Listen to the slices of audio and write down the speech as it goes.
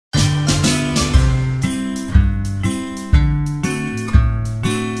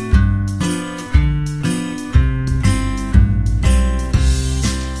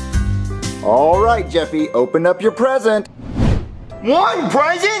right, Jeffy, open up your present. One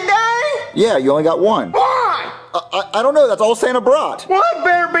present, Daddy? Yeah, you only got one. Why? I don't know, that's all Santa brought. Well, it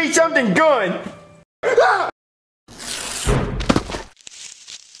better be something good. Ah!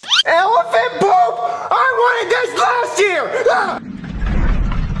 Elephant poop! I wanted this last year! Ah!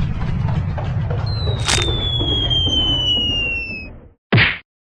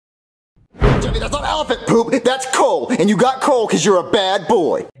 Jeffy, that's not elephant poop, that's coal. And you got coal because you're a bad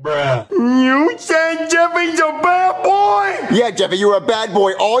boy. Bruh. You said Jeffy's a bad boy? Yeah, Jeffy, you were a bad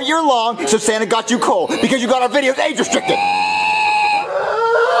boy all year long, so Santa got you coal because you got our videos age restricted.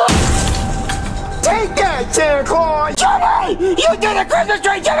 Take that, Santa Claus! Jeffy! You did a Christmas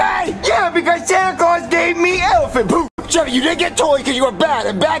tree, Jeffy! Yeah, because Santa Claus gave me elephant poop! Jeffy, you didn't get toys because you were bad,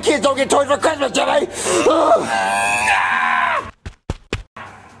 and bad kids don't get toys for Christmas, Jeffy! Oh,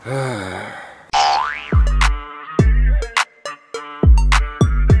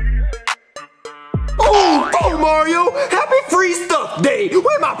 Mario! Happy Free Stuff Day!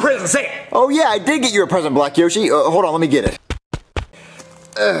 Where my presents at? Oh yeah, I did get you a present, Black Yoshi. Hold on, let me get it.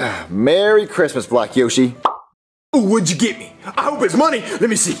 Merry Christmas, Black Yoshi. Ooh, what'd you get me? I hope it's money. Let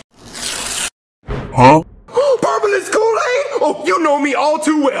me see. Huh? Purple Kool-Aid? Oh, you know me all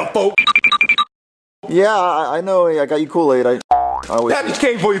too well, folks. Yeah, I know. I got you Kool-Aid. I always... Package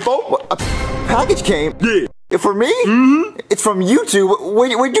came for you, folks. What, a package came? Yeah. For me? Mm-hmm. It's from YouTube.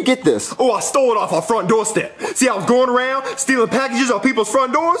 Where'd you get this? Oh, I stole it off our front doorstep. See, I was going around stealing packages off people's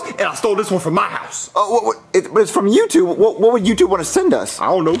front doors, and I stole this one from my house. But it's from YouTube. What would YouTube want to send us? I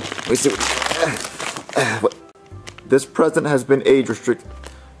don't know. Let's see. This present has been age restricted.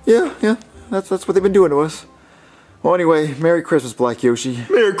 Yeah. That's what they've been doing to us. Well, anyway, Merry Christmas, Black Yoshi.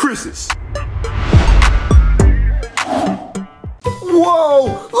 Merry Christmas. Whoa!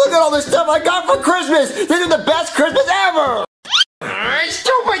 Look at all this stuff I got for Christmas! This is the best Christmas ever!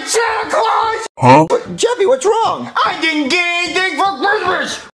 Stupid Santa Claus! Huh? Jeffy, what's wrong? I didn't get anything for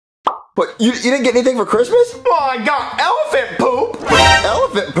Christmas! What, you didn't get anything for Christmas? Well, I got elephant poop!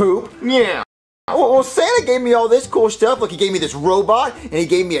 Elephant poop? Yeah. Well, Santa gave me all this cool stuff. Look, he gave me this robot, and he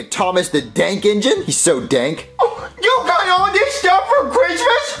gave me a Thomas the Dank engine. He's so dank. Oh, you got all this stuff for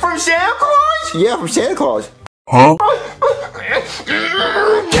Christmas? From Santa Claus? Yeah, from Santa Claus. Huh?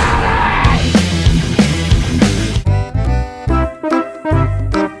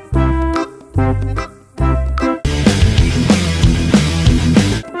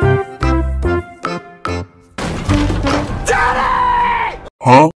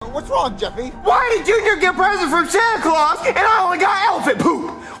 Huh? What's wrong, Jeffy? Why did Junior get presents from Santa Claus and I only got elephant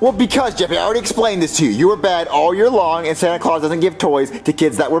poop? Well, because, Jeffy, I already explained this to you. You were bad all year long, and Santa Claus doesn't give toys to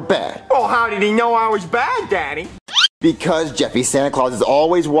kids that were bad. Well, how did he know I was bad, Daddy? Because, Jeffy, Santa Claus is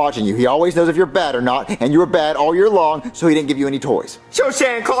always watching you. He always knows if you're bad or not, and you were bad all year long, so he didn't give you any toys. So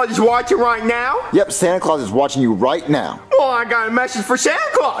Santa Claus is watching right now? Yep, Santa Claus is watching you right now. Well, I got a message for Santa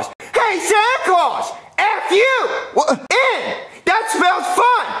Claus. Hey, Santa Claus! F you! What? In! That spells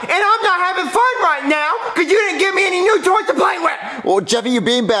fun! And I'm not having fun right now because you didn't give me any new toys to play with! Well, Jeffy, you're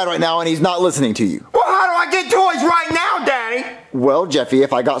being bad right now, and he's not listening to you. Well, how do I get toys right now, Daddy? Well, Jeffy,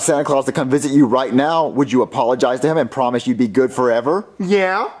 if I got Santa Claus to come visit you right now, would you apologize to him and promise you'd be good forever?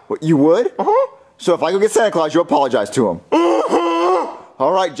 Yeah. What, you would? Uh-huh. So if I go get Santa Claus, you apologize to him? Uh-huh.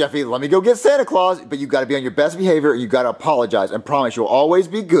 All right, Jeffy, let me go get Santa Claus, but you got to be on your best behavior, and you got to apologize and promise you'll always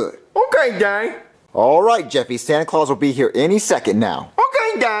be good. Okay, Daddy. All right, Jeffy, Santa Claus will be here any second now.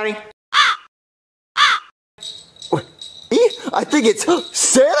 Okay, Daddy. I think it's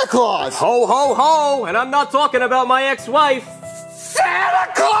Santa Claus! Ho, ho, ho! And I'm not talking about my ex-wife.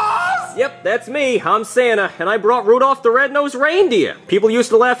 Santa Claus! Yep, that's me. I'm Santa, and I brought Rudolph the Red-Nosed Reindeer. People used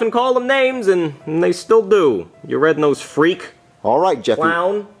to laugh and call him names, and they still do. You red-nosed freak. All right, Jeffy.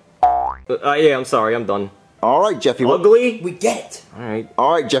 Clown. Yeah, I'm sorry, I'm done. All right, Jeffy. Ugly? We get.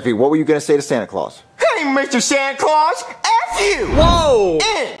 All right, Jeffy, what were you going to say to Santa Claus? Hey, Mr. Santa Claus! F you! Whoa!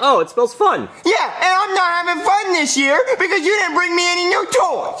 In. Oh, it spells fun. Yeah, and I'm not having fun this year because you didn't bring me any new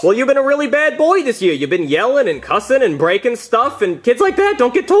toys. Well, you've been a really bad boy this year. You've been yelling and cussing and breaking stuff, and kids like that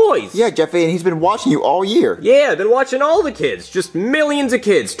don't get toys. Yeah, Jeffy, and he's been watching you all year. Yeah, I've been watching all the kids. Just millions of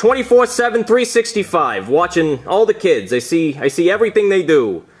kids. 24/7, 365. Watching all the kids. I see everything they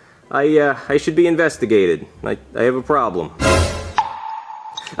do. I should be investigated. I have a problem.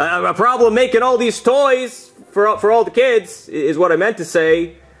 A problem making all these toys for all the kids is what I meant to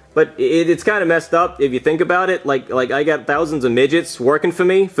say. But it's kind of messed up if you think about it. Like I got thousands of midgets working for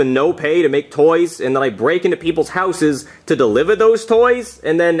me for no pay to make toys, and then I break into people's houses to deliver those toys,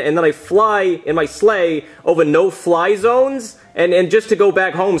 and then I fly in my sleigh over no-fly zones, and just to go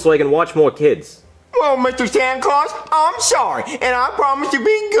back home so I can watch more kids. Well, Mr. Santa Claus, I'm sorry, and I promise to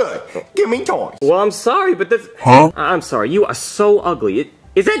be good. Give me toys. Well, I'm sorry, but that's... I'm sorry, you are so ugly.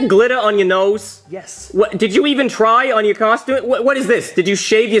 Is that glitter on your nose? Yes. What, did you even try on your costume? What is this? Did you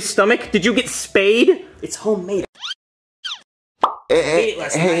shave your stomach? Did you get spayed? It's homemade.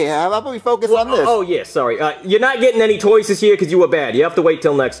 Hey, how about we focus on this? Oh, yeah, sorry. You're not getting any toys this year because you were bad. You have to wait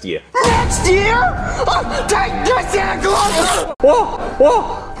till next year. Next year? Take this, Santa Claus!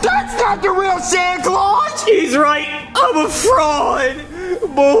 Whoa! That's not the real Santa Claus! He's right! I'm a fraud!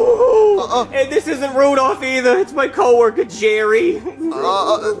 Boo! And this isn't Rudolph either. It's my coworker, Jerry. The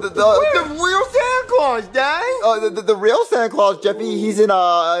real Santa Claus, dang! The real Santa Claus, Jeffy, he's in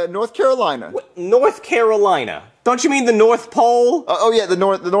North Carolina. What? North Carolina? Don't you mean the North Pole? Oh yeah, the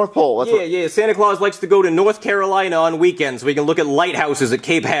North Pole. That's Yeah. Santa Claus likes to go to North Carolina on weekends so we can look at lighthouses at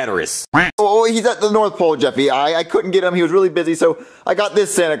Cape Hatteras. Oh, he's at the North Pole, Jeffy. I couldn't get him. He was really busy, so I got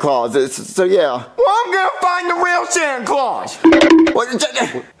this Santa Claus. So yeah. Well, I'm gonna find the real Santa Claus.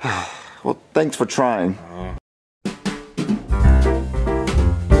 Well, thanks for trying.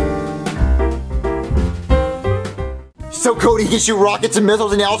 So Cody can shoot rockets and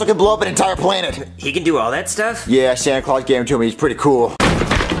missiles, and he also can blow up an entire planet. He can do all that stuff? Yeah, Santa Claus gave him to me. He's pretty cool.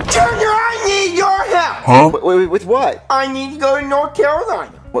 Junior, I need your help. Huh? Wait, with what? I need to go to North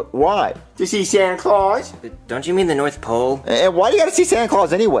Carolina. Why? To see Santa Claus. Don't you mean the North Pole? And why do you gotta see Santa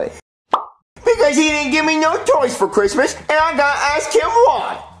Claus anyway? Because he didn't give me no toys for Christmas, and I gotta ask him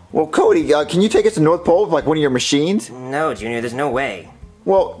why. Well, Cody, can you take us to North Pole with like one of your machines? No, Junior, there's no way.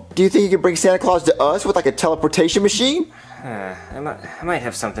 Well, do you think you could bring Santa Claus to us with like a teleportation machine? I might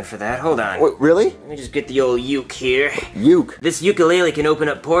have something for that. Hold on. Wait, really? Let me just get the old uke here. Uke? This ukulele can open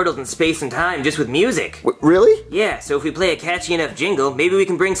up portals in space and time just with music. Really? Yeah, so if we play a catchy enough jingle, maybe we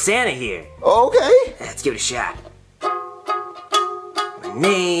can bring Santa here. Okay. Let's give it a shot. My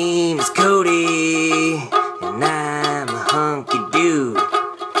name is Cody, and I'm a hunky dude.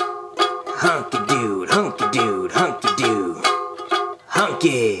 Hunky dude, hunky dude, hunky dude.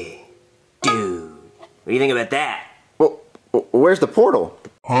 Hunky dude. What do you think about that? Well, where's the portal?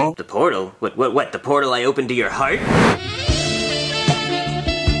 Huh? The portal? What? The portal I opened to your heart?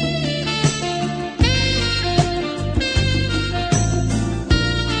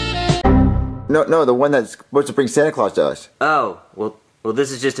 No, the one that's supposed to bring Santa Claus to us. Oh, well,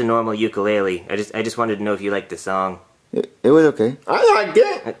 this is just a normal ukulele. I just wanted to know if you liked the song. It was okay. I liked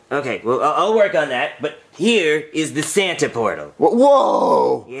it. Okay, well, I'll work on that, but here is the Santa portal.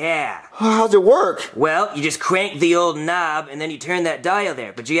 Whoa! Yeah. How's it work? Well, you just crank the old knob, and then you turn that dial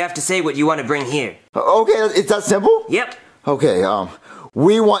there, but you have to say what you want to bring here. Okay, it's that simple? Yep. Okay,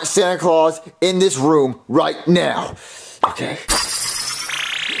 we want Santa Claus in this room right now. Okay.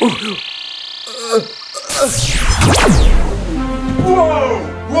 Whoa!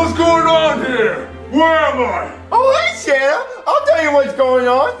 What's going on here? Where am I? Oh, hey, Santa. I'll tell you what's going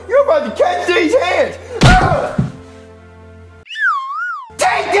on. You're about to catch these hands.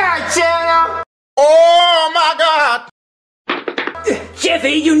 Take that, Santa! Oh my God!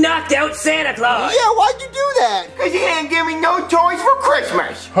 Jeffy, you knocked out Santa Claus! Yeah, why'd you do that? Because he didn't give me no toys for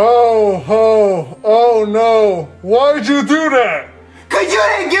Christmas. Oh no. Why'd you do that? Because you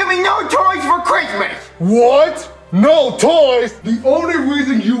didn't give me no toys for Christmas. What? No toys? The only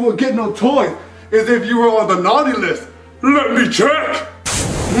reason you will get no toys is if you were on the naughty list. Let me check.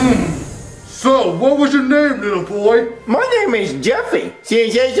 So, what was your name, little boy? My name is Jeffy. See,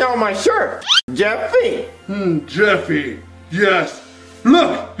 it says on my shirt. Jeffy. Jeffy. Yes.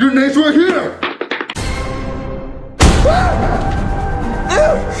 Look, your name's right here.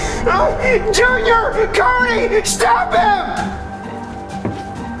 Junior! Cody! Stop him!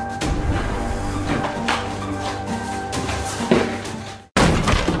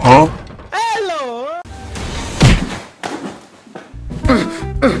 Huh? Hello!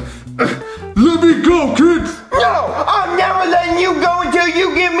 Let me go, kids! No! I'm never letting you go until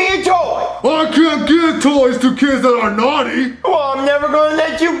you give me a toy! I can't give toys to kids that are naughty! Well, I'm never gonna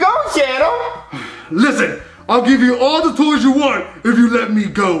let you go, Santa! Listen, I'll give you all the toys you want if you let me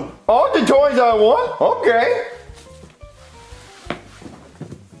go. All the toys I want? Okay.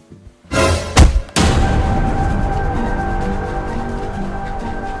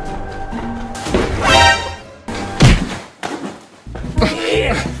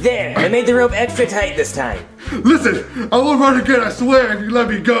 There, I made the rope extra tight this time. Listen, I won't run again, I swear, if you let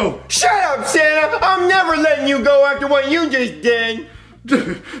me go. Shut up, Santa! I'm never letting you go after what you just did! Just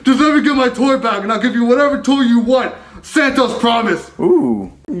let me get my toy back and I'll give you whatever toy you want. Santa's promise.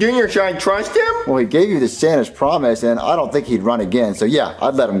 Ooh. Junior, should I trust him? Well, he gave you the Santa's promise, and I don't think he'd run again. So yeah,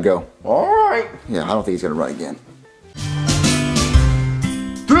 I'd let him go. Alright. Yeah, I don't think he's gonna run again.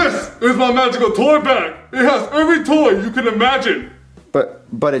 This is my magical toy bag. It has every toy you can imagine.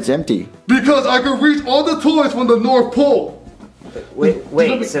 But it's empty. Because I can reach all the toys from the North Pole. Wait,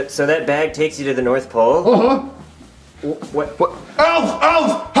 so that bag takes you to the North Pole? Uh-huh. What? Elf!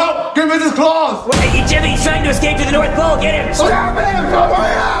 Elf! Help! Give me this claws! Wait, Jeffy's trying to escape to the North Pole! Get him! Stop him!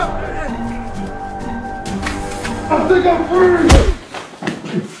 Hurry up! I think I'm free!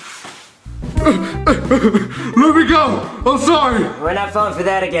 Let me go! I'm sorry! We're not falling for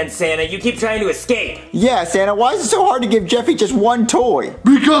that again, Santa. You keep trying to escape. Yeah, Santa, why is it so hard to give Jeffy just one toy?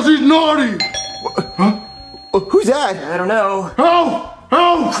 Because he's naughty! Who's that? I don't know. Help!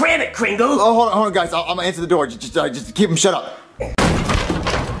 Help! Cram it, Kringle! Oh, hold on, guys. I'm gonna answer the door. Just keep him shut up.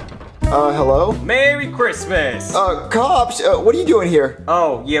 Hello? Merry Christmas! Cops, what are you doing here?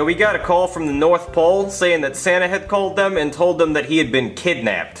 Oh, yeah, we got a call from the North Pole saying that Santa had called them and told them that he had been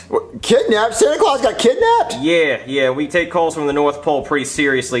kidnapped. What, kidnapped? Santa Claus got kidnapped? Yeah, we take calls from the North Pole pretty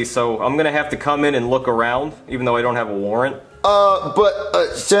seriously, so I'm gonna have to come in and look around, even though I don't have a warrant.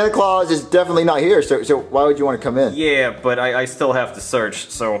 But Santa Claus is definitely not here, so why would you want to come in? Yeah, but I still have to search,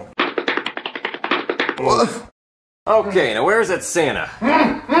 so... Okay, now where's that Santa?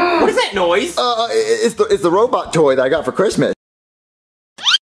 What is that noise? It's the robot toy that I got for Christmas.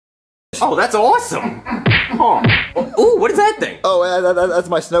 Oh, that's awesome! Oh. Ooh, what is that thing? Oh, that's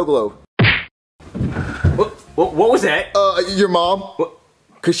my snow globe. What was that? Your mom? What?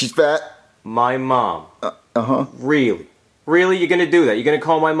 'Cause she's fat? My mom. Uh-huh. Really? Really, you're gonna do that? You're gonna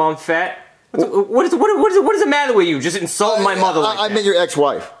call my mom fat? What is the matter with you? Just insulting my mother like I that? meant your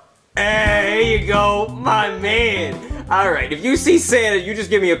ex-wife. Hey, there you go, my man. Alright, if you see Santa, you just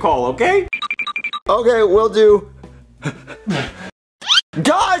give me a call, okay? Okay, will do.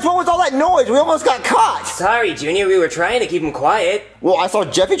 Guys, what was all that noise? We almost got caught. Sorry, Junior, we were trying to keep him quiet. Well, I saw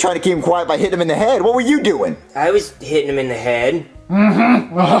Jeffy trying to keep him quiet by hitting him in the head. What were you doing? I was hitting him in the head.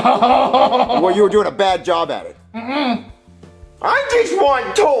 Well, you were doing a bad job at it. I just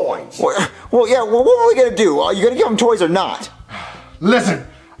want toys. Well, yeah, well, what are we gonna do? Are you gonna give him toys or not? Listen,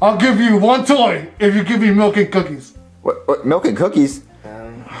 I'll give you one toy if you give me milk and cookies. What milk and cookies?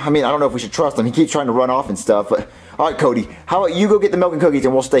 I mean, I don't know if we should trust him. He keeps trying to run off and stuff, but... Alright, Cody, how about you go get the milk and cookies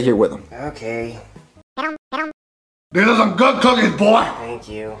and we'll stay here with him. Okay, These are some good cookies, boy. thank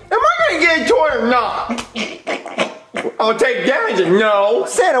you. Am I gonna get a toy or not? I'll take damage and no.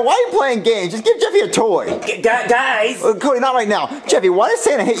 Santa, why are you playing games? Just give Jeffy a toy. Guys! Cody, not right now. Jeffy, why does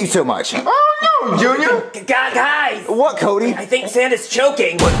Santa hate you so much? Oh no, Junior. Guys! What, Cody? I think Santa's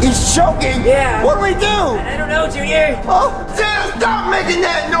choking. He's choking? Yeah. What do we do? I don't know, Junior. Oh, Santa, stop making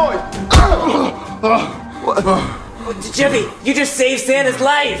that noise. Jeffy, you just saved Santa's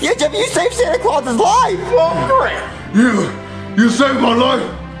life. yeah, Jeffy, you saved Santa Claus's life. Well, great. You saved my life.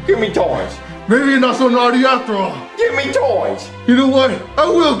 Give me toys. Maybe you're not so naughty after all. Give me toys. You know what? I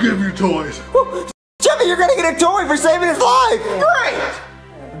will give you toys. Jeffy, you're gonna get a toy for saving his life. Great.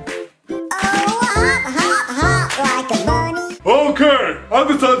 Okay, I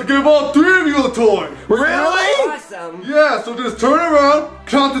decided to give all three of you a toy. Really? Awesome. Yeah, so just turn around,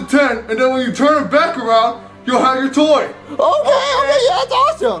 count to 10, and then when you turn it back around, you'll have your toy. Okay, yeah, that's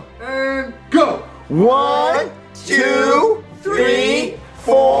awesome. And go. 1, 2, 3,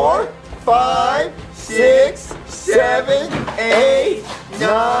 4, 5, 6, 7, 8,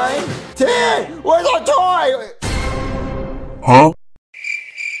 9, 10. Where's our toy? Huh?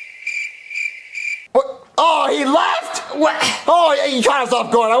 What? Oh, he left? What? Oh, yeah, you caught us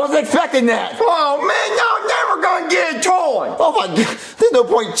off guard. I wasn't expecting that. Oh man, I'm never gonna get a toy. Oh my God, there's no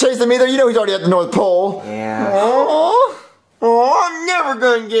point chasing him either. You know he's already at the North Pole. Yeah, Oh, I'm never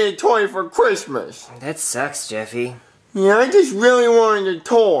gonna get a toy for Christmas. that sucks, Jeffy. Yeah, I just really wanted a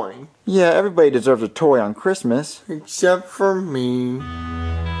toy. Yeah, everybody deserves a toy on Christmas. Except for me.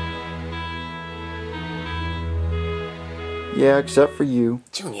 Yeah, except for you.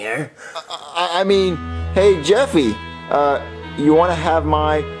 Junior. I mean, hey Jeffy, you want to have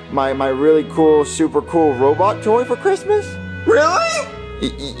my really cool, super cool robot toy for Christmas? Really?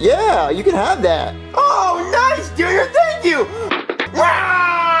 Yeah, you can have that. Oh, nice, Junior, thank you!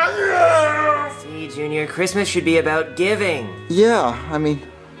 See, Junior, Christmas should be about giving. Yeah, I mean,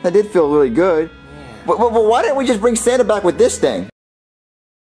 that did feel really good. But why didn't we just bring Santa back with this thing?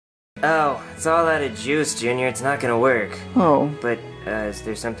 Oh, it's all out of juice, Junior. It's not gonna work. Oh, But, is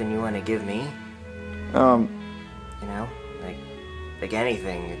there something you want to give me? You know? Like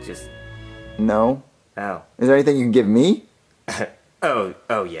anything. It just... no. Oh. Is there anything you can give me? Oh,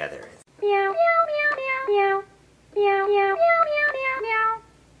 yeah, there is.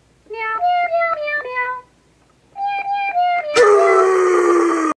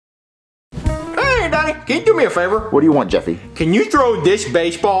 Hey, Daddy, can you do me a favor? What do you want, Jeffy? Can you throw this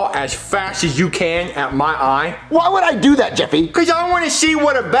baseball as fast as you can at my eye? Why would I do that, Jeffy? Because I want to see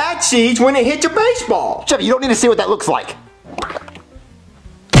what a bat sees when it hits a baseball. Jeffy, you don't need to see what that looks like.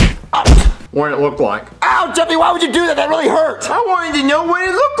 What it looked like. Ow, Jeffy, why would you do that? That really hurt. I wanted to know what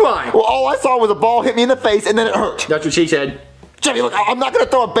it looked like. Well, all I saw was a ball hit me in the face and then it hurt. That's what she said. Jeffy, look, I'm not going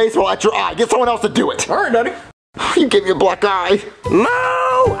to throw a baseball at your eye. Get someone else to do it. All right, Daddy. You gave me a black eye. Moo!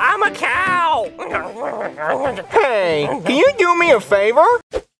 I'm a cow! Hey, can you do me a favor?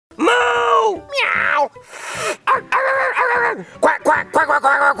 Moo! Meow! Quack, quack, quack, quack, quack,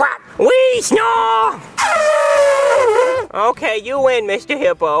 quack, quack! We snore! Okay, you win, Mr.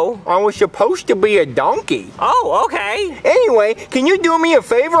 Hippo. I was supposed to be a donkey. Oh, okay. Anyway, can you do me a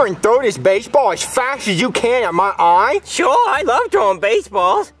favor and throw this baseball as fast as you can at my eye? Sure, I love throwing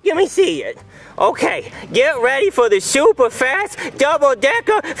baseballs. Let me see it. Okay, get ready for the super fast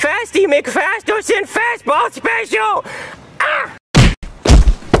double-decker Fasty McFasterson fastball special! Ah!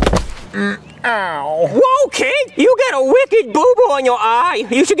 Ow. Whoa, kid! You got a wicked boo-boo on your eye.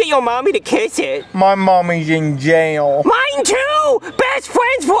 You should get your mommy to kiss it. My mommy's in jail. Mine too! Best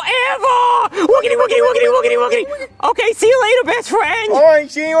friends forever! Woogity, woogity, woogity, woogity, woogity. Okay, see you later, best friend. All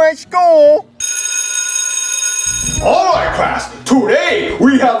right, see you at school. All right, class. Today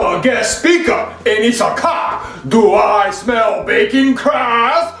we have a guest speaker, and it's a cop. Do I smell bacon,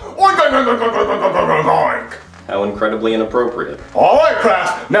 class? Oink, oink, oink, oink, oink, oink, oink, oink. How incredibly inappropriate. All right,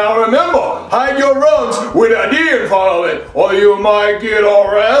 class. Now remember, hide your runs with a D in front of it, or you might get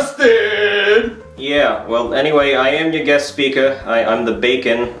arrested. Yeah, well, anyway, I am your guest speaker. I'm the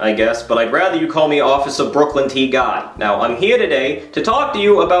bacon, I guess, but I'd rather you call me Officer Brooklyn T. Guy. Now, I'm here today to talk to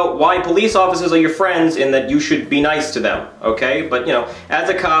you about why police officers are your friends and that you should be nice to them, okay? But, you know, as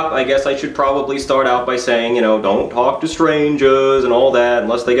a cop, I guess I should probably start out by saying, you know, don't talk to strangers and all that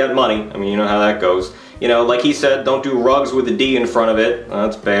unless they got money. I mean, you know how that goes. You know, like he said, don't do rugs with a D in front of it.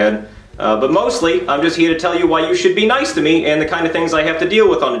 That's bad. But mostly, I'm just here to tell you why you should be nice to me and the kind of things I have to deal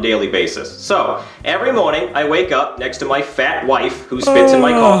with on a daily basis. So, every morning, I wake up next to my fat wife, who spits in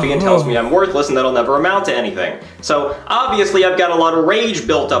my coffee and tells me I'm worthless and that'll never amount to anything. So, obviously, I've got a lot of rage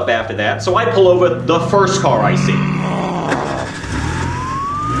built up after that, so I pull over the first car I see.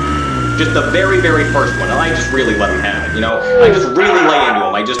 Just the very, very first one, and I just really let him have it, you know? I just really lay into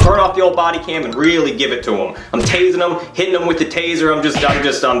him. I just turn off the old body cam and really give it to him. I'm tasing him, hitting him with the taser,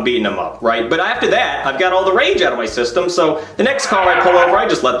 I'm beating him up, right? But after that, I've got all the rage out of my system, so the next car I pull over, I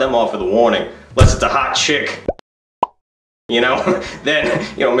just let them off with a warning. Unless it's a hot chick. You know, then,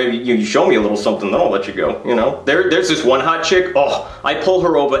 you know, maybe you show me a little something, then I'll let you go, you know? There's this one hot chick, oh, I pull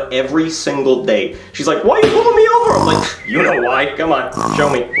her over every single day. She's like, why are you pulling me over? I'm like, you know why, come on, show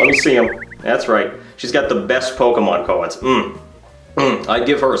me, let me see him. That's right, she's got the best Pokemon cards, I'd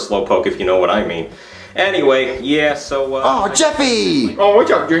give her a slow poke if you know what I mean. Anyway, yeah, so, Oh, Jeffy! Oh,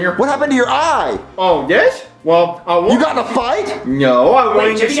 what's up, Junior? What happened to your eye? Oh, this? Well, I won't. You got in a fight? No, I Wait,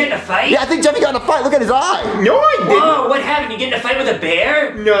 wanted Jeffy to got in a fight? Yeah, I think Jeffy got in a fight. Look at his eye. No, I didn't. Whoa, what happened? You get in a fight with a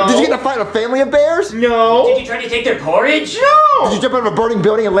bear? No. Did you get in a fight with a family of bears? No. Did you try to take their porridge? No. Did you jump out of a burning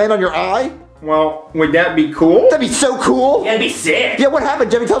building and land on your eye? Well, would that be cool? That'd be so cool. Yeah, that'd be sick. Yeah, what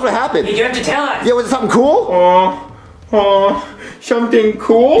happened? Jeffy, tell us what happened. You have to tell us. Yeah, was it something cool? Something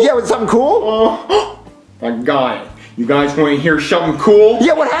cool? Yeah, was it something cool? I got it. You guys want to hear something cool?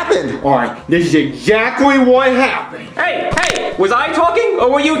 Yeah, what happened? Alright, this is exactly what happened. Hey, was I talking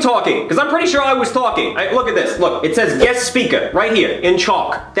or were you talking? Because I'm pretty sure I was talking. Look at this, look, it says guest speaker right here in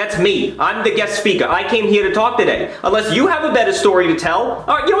chalk. That's me, I'm the guest speaker. I came here to talk today. Unless you have a better story to tell.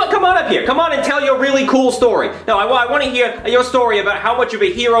 Alright, you know what, come on up here. Come on and tell your really cool story. No, I want to hear your story about how much of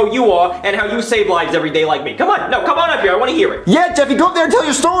a hero you are and how you save lives every day like me. Come on, no, come on up here, I want to hear it. Yeah, Jeffy, go up there and tell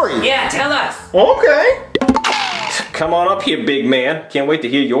your story. Yeah, tell us. Okay. Come on up here, big man. Can't wait to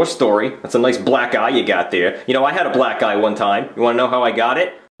hear your story. That's a nice black eye you got there. You know, I had a black eye one time. You want to know how I got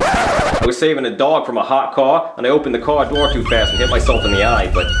it? I was saving a dog from a hot car, and I opened the car door too fast and hit myself in the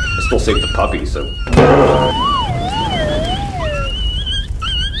eye, but I still saved the puppy, so...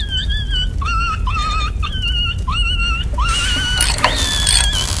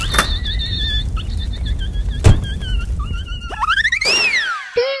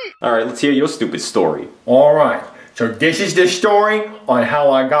 Alright, let's hear your stupid story. Alright, so this is the story on how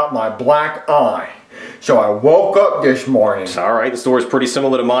I got my black eye. So I woke up this morning. Alright, the story's pretty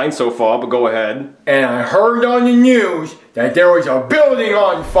similar to mine so far, but go ahead. And I heard on the news that there was a building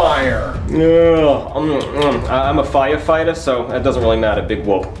on fire. I'm a firefighter, so that doesn't really matter, big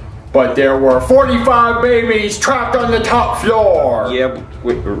whoop. but there were 45 babies trapped on the top floor. Yeah,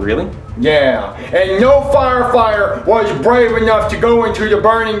 wait, really? Yeah, and no firefighter was brave enough to go into the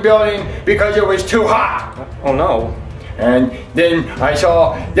burning building because it was too hot. Oh no. And then I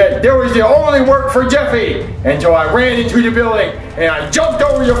saw that there was the only work for Jeffy. And so I ran into the building and I jumped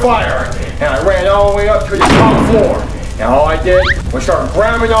over the fire. And I ran all the way up to the top floor. And all I did was start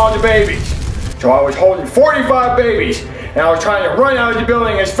grabbing all the babies. So I was holding 45 babies. And I was trying to run out of the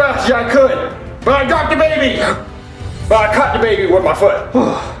building as fast as I could. But I dropped the baby. But I caught the baby with my foot.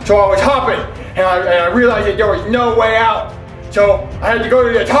 So I was hopping. And I realized that there was no way out. So I had to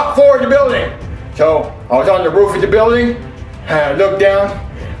go to the top floor of the building. So I was on the roof of the building, and I looked down,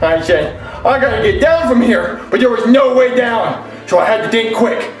 and I said, I gotta get down from here, but there was no way down. So I had to think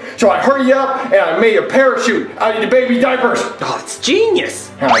quick. So I hurried up, and I made a parachute out of the baby's diapers. Oh, it's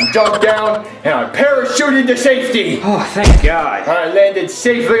genius. And I jumped down, and I parachuted to safety. Oh, thank God. And I landed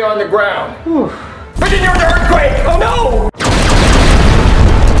safely on the ground. But then there was an earthquake! Oh no!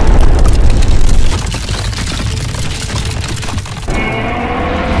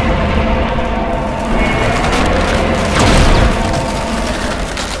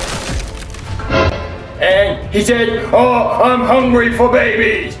 And he said, oh, I'm hungry for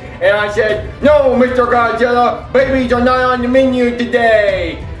babies. And I said, no, Mr. Godzilla, babies are not on the menu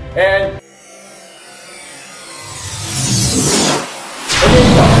today. And he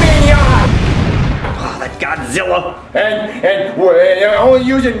looked me in the eye. Oh, that Godzilla. And only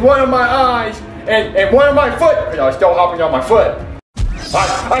using one of my eyes and one of my foot, because I was still hopping on my foot.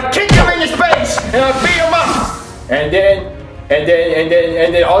 I kicked him into space and I beat him up. And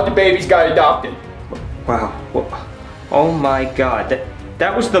then all the babies got adopted. Wow. Oh my God.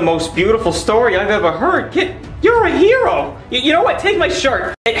 That was the most beautiful story I've ever heard. Kid, you're a hero. You know what? Take my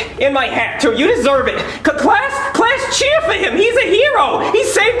shirt and my hat too. You deserve it. Class, cheer for him. He's a hero. He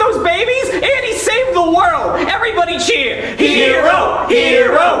saved those babies and he saved the world. Everybody cheer. Hero,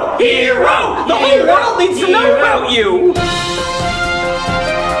 hero, hero. The whole world needs to know about you.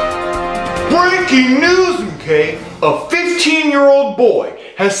 Breaking news, okay? A 15-year-old boy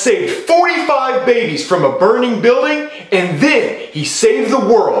has saved 45 babies from a burning building, and then he saved the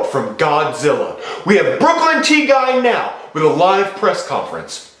world from Godzilla. We have Brooklyn T Guy now with a live press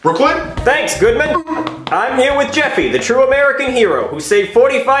conference. Brooklyn? Thanks, Goodman. I'm here with Jeffy, the true American hero who saved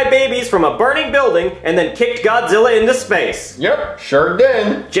 45 babies from a burning building and then kicked Godzilla into space. Yep, sure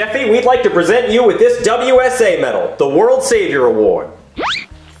did. Jeffy, we'd like to present you with this WSA medal, the World Savior Award.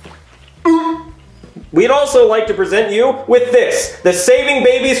 We'd also like to present you with this, the Saving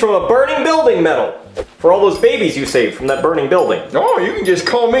Babies from a Burning Building medal. For all those babies you saved from that burning building. Oh, you can just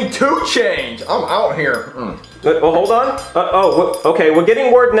call me 2 Chainz. I'm out here. Well, hold on. Okay, we're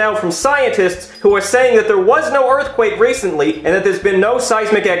getting word now from scientists who are saying that there was no earthquake recently and that there's been no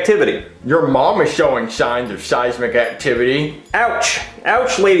seismic activity. Your mom is showing signs of seismic activity. Ouch.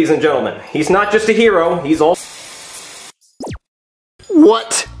 Ouch, ladies and gentlemen. He's not just a hero, he's also...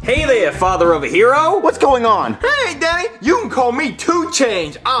 What? Hey there, father of a hero. What's going on? Hey, Danny, you can call me 2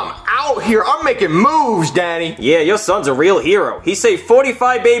 Chainz. I'm out here. I'm making moves, Danny. Yeah, your son's a real hero. He saved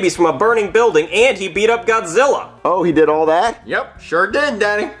 45 babies from a burning building and he beat up Godzilla. Oh, he did all that? Yep, sure did,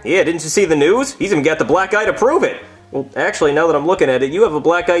 Danny. Yeah, didn't you see the news? He's even got the black eye to prove it. Well, actually, now that I'm looking at it, you have a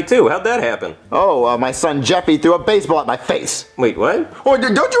black eye too. How'd that happen? Oh, my son Jeffy threw a baseball at my face. Wait, what? Oh,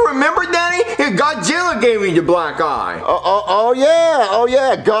 don't you remember, Danny? Godzilla gave me the black eye. Oh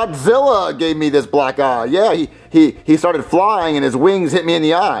yeah, Godzilla gave me this black eye. Yeah, he started flying and his wings hit me in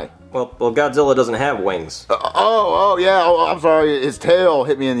the eye. Well, Godzilla doesn't have wings. I'm sorry, his tail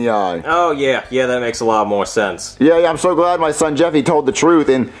hit me in the eye. Oh, yeah, that makes a lot more sense. Yeah, I'm so glad my son Jeffy told the truth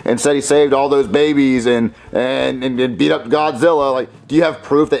and said he saved all those babies and beat up Godzilla. Like, do you have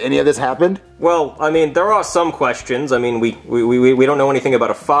proof that any of this happened? Well, I mean, there are some questions. I mean, we don't know anything about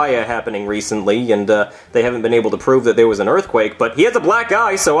a fire happening recently, and they haven't been able to prove that there was an earthquake, but he has a black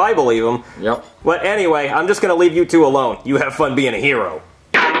eye, so I believe him. Yep. But anyway, I'm just gonna leave you two alone. You have fun being a hero.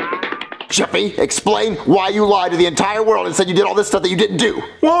 Jeffy, explain why you lied to the entire world and said you did all this stuff that you didn't do.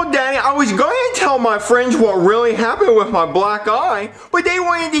 Well, Danny, I was going to tell my friends what really happened with my black eye, but they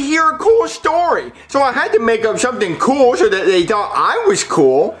wanted to hear a cool story. So I had to make up something cool so that they thought I was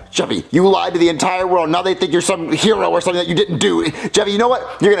cool. Jeffy, you lied to the entire world. Now they think you're some hero or something that you didn't do. Jeffy, you know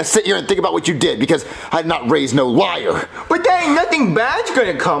what? You're going to sit here and think about what you did because I did not raise no liar. But Danny, nothing bad's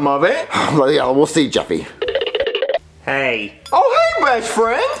going to come of it. Well, yeah, we'll see, Jeffy. Hey. Oh, hey, best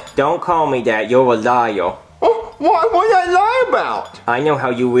friend. Don't call me that. You're a liar. Oh, what did I lie about? I know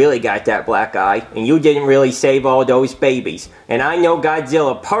how you really got that black eye, and you didn't really save all those babies. And I know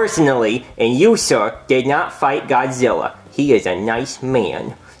Godzilla personally, and you, sir, did not fight Godzilla. He is a nice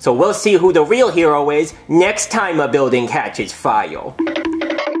man. So we'll see who the real hero is next time a building catches fire.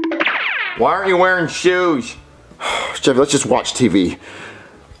 Why aren't you wearing shoes? Jeffy, let's just watch TV.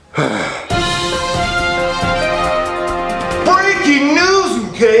 Breaking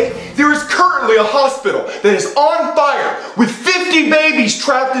news, okay? There is currently a hospital that is on fire with 50 babies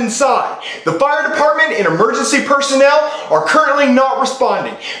trapped inside. The fire department and emergency personnel are currently not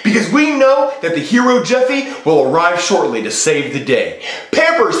responding because we know that the hero Jeffy will arrive shortly to save the day.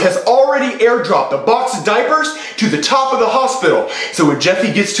 Pampers has already airdropped a box of diapers to the top of the hospital, so when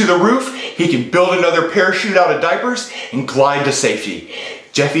Jeffy gets to the roof, he can build another parachute out of diapers and glide to safety.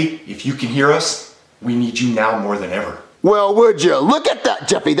 Jeffy, if you can hear us, we need you now more than ever. Well, would you? Look at that,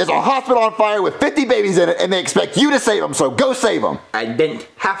 Jeffy. There's a hospital on fire with 50 babies in it, and they expect you to save them, so go save them. I didn't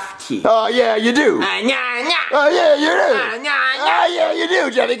have to. Oh, yeah, you do. Nah. Oh, yeah, you do. Oh, yeah, you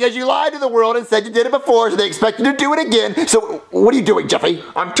do, Jeffy, because you lied to the world and said you did it before, so they expect you to do it again. So, what are you doing, Jeffy?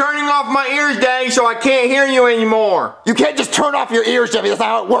 I'm turning off my ears, Daddy, so I can't hear you anymore. You can't just turn off your ears, Jeffy. That's not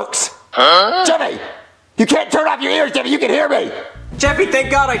how it works. Huh? Jeffy, you can't turn off your ears, Jeffy. You can hear me. Jeffy, thank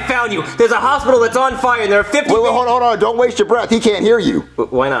God I found you. There's a hospital that's on fire and there are 50... Wait, hold on. Don't waste your breath. He can't hear you.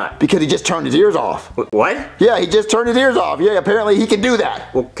 Why not? Because he just turned his ears off. What? Yeah, he just turned his ears off. Yeah, apparently he can do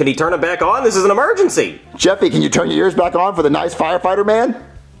that. Well, can he turn it back on? This is an emergency. Jeffy, can you turn your ears back on for the nice firefighter man?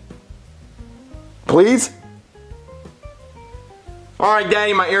 Please? All right,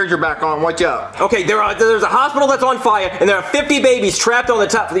 Daddy, my ears are back on. What's up? Okay, there's a hospital that's on fire and there are 50 babies trapped on the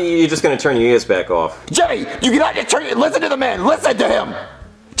top. You're just going to turn your ears back off. Jeffy, you cannot just turn your... Listen to the man. Listen to him.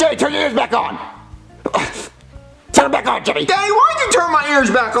 Jeffy, turn your ears back on. Turn them back on, Jeffy. Daddy, why'd you turn my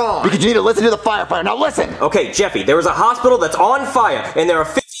ears back on? Because you need to listen to the firefighter. Now listen. Okay, Jeffy, there is a hospital that's on fire and there are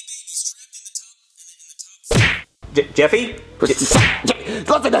 50 babies trapped in the top... Jeffy?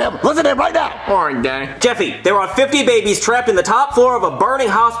 Listen to him. Listen to him right now. All right, Daddy. Jeffy, there are 50 babies trapped in the top floor of a burning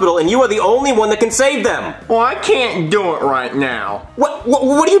hospital and you are the only one that can save them. Well, I can't do it right now.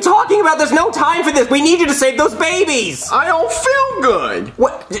 What are you talking about? There's no time for this. We need you to save those babies. I don't feel good.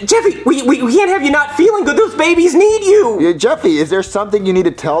 What? Jeffy, we can't have you not feeling good. Those babies need you. Yeah, Jeffy, is there something you need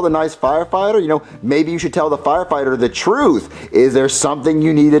to tell the nice firefighter? You know, maybe you should tell the firefighter the truth. Is there something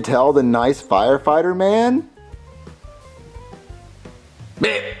you need to tell the nice firefighter man?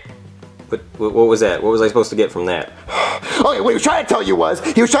 What was that? What was I supposed to get from that? Okay, what he was trying to tell you was,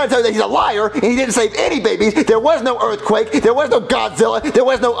 he was trying to tell you that he's a liar and he didn't save any babies. There was no earthquake. There was no Godzilla. There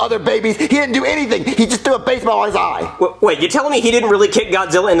was no other babies. He didn't do anything. He just threw a baseball on his eye. Wait, you're telling me he didn't really kick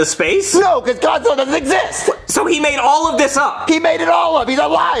Godzilla into space? No, because Godzilla doesn't exist. So he made all of this up? He made it all up. He's a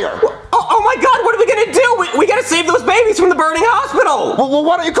liar. Oh my God, what are we gonna do? We gotta save those babies from the burning hospital. Well,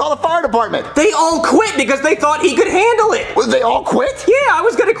 why don't you call the fire department? They all quit because they thought he could handle it. Well, they all quit? Yeah, I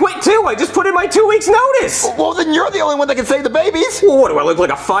was gonna quit too. I just put in my 2 weeks notice. Well, then you're the only one that can save the babies. Well, what, do I look like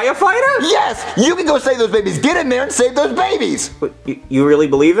a firefighter? Yes, you can go save those babies. Get in there and save those babies. You really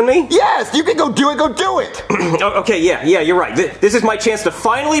believe in me? Yes, you can go do it. Go do it. Okay, yeah, you're right. This is my chance to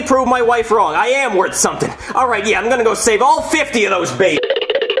finally prove my wife wrong. I am worth something. All right, yeah, I'm gonna go save all 50 of those babies.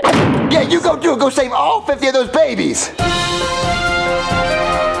 Yeah, you go do it. Go save all 50 of those babies.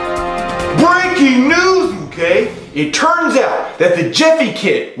 Breaking news, okay? It turns out that the Jeffy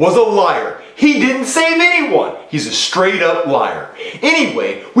kid was a liar. He didn't save anyone. He's a straight up liar.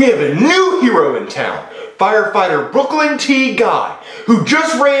 Anyway, we have a new hero in town. Firefighter Brooklyn T. Guy, who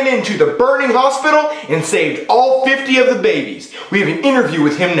just ran into the burning hospital and saved all 50 of the babies. We have an interview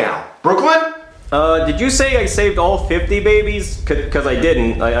with him now. Brooklyn? Did you say I saved all 50 babies? Because I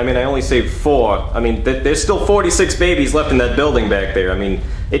didn't. I mean, I only saved 4. I mean, there's still 46 babies left in that building back there. I mean,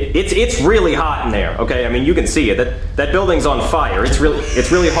 it's really hot in there, okay? I mean, you can see it. That building's on fire. It's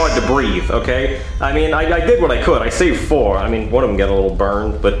really hard to breathe, okay? I mean, I did what I could. I saved 4. I mean, one of them got a little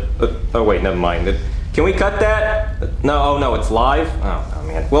burned, but... oh, wait, never mind. Can we cut that? No, oh, no, it's live? Oh,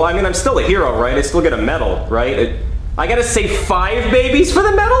 man. Well, I mean, I'm still a hero, right? I still get a medal, right? I gotta save 5 babies for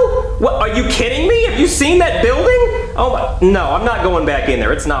the medal? What, are you kidding me? Have you seen that building? Oh, no, I'm not going back in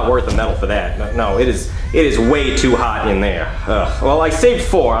there. It's not worth a medal for that. No, it is way too hot in there. Well, I saved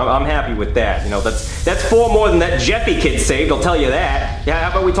 4. I'm happy with that. You know, that's 4 more than that Jeffy kid saved, I'll tell you that. Yeah,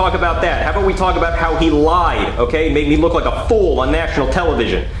 how about we talk about that? How about we talk about how he lied, okay? Made me look like a fool on national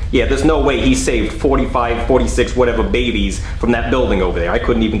television. Yeah, there's no way he saved 45, 46, whatever babies from that building over there. I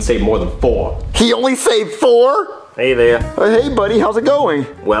couldn't even save more than 4. He only saved 4? Hey there. Hey, buddy, how's it going?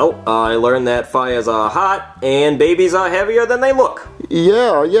 Well, I learned that fires are hot and babies are heavier than they look.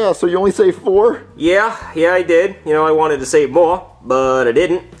 Yeah, so you only saved 4? Yeah, I did. You know, I wanted to save more, but I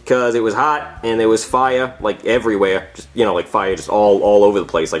didn't, because it was hot and there was fire, like, everywhere. Just, you know, like fire just all over the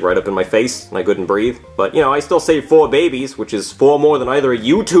place, like right up in my face, and I couldn't breathe. But, you know, I still saved 4 babies, which is 4 more than either of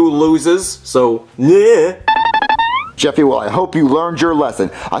you two losers, so, yeah. Jeffy, well, I hope you learned your lesson.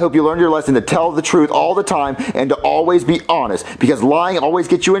 I hope you learned your lesson to tell the truth all the time and to always be honest, because lying always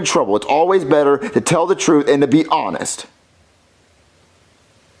gets you in trouble. It's always better to tell the truth and to be honest.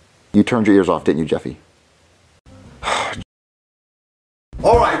 You turned your ears off, didn't you, Jeffy?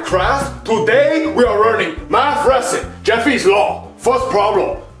 Alright, class, today we are learning math lesson, Jeffy's Law. First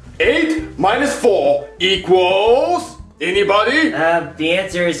problem, 8 minus 4 equals... Anybody? The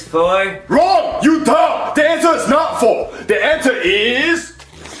answer is 4. Wrong! You dumb! The answer is not 4. The answer is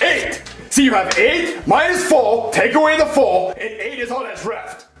 8. See, you have 8 minus 4, take away the 4, and 8 is all that's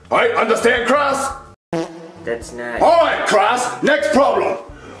left. Alright, understand, class? That's not... Alright, class, next problem.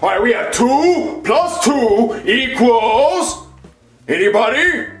 Alright, we have 2 plus 2 equals...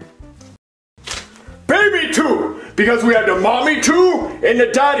 Anybody? Baby 2! Because we have the mommy 2 and the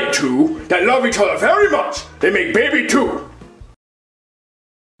daddy 2 that love each other very much. They make baby 2.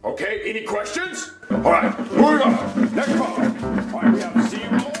 Okay, any questions? Alright, moving on. Next problem. Alright, we have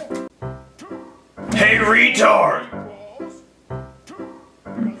 0, 2. Hey, retard!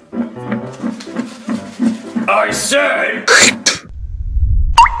 I said...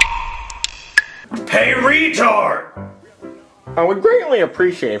 Hey, retard! I would greatly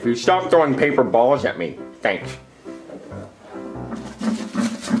appreciate if you stopped throwing paper balls at me. Thanks.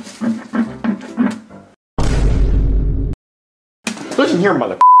 Listen here,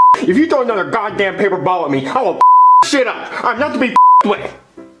 mother. If you throw another goddamn paper ball at me, I will shit up. I'm not to be with.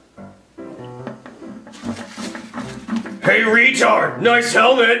 Hey, retard! Nice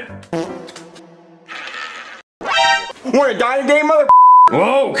helmet! Wanna die today, mother?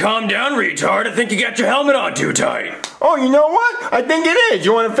 Whoa, calm down, retard. I think you got your helmet on too tight. Oh, you know what? I think it is.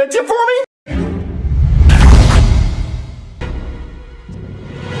 You wanna fix it for me?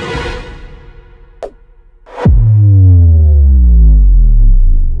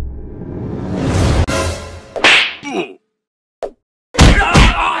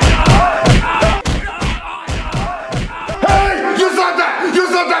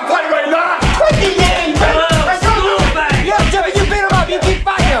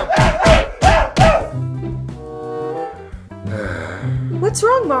 What's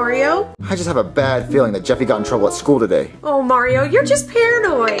wrong, Mario? I just have a bad feeling that Jeffy got in trouble at school today. Oh, Mario, you're just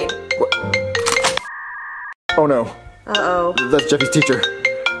paranoid. What? Oh no. Uh-oh. That's Jeffy's teacher.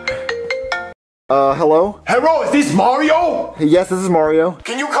 Hello? Hello, is this Mario? Yes, this is Mario.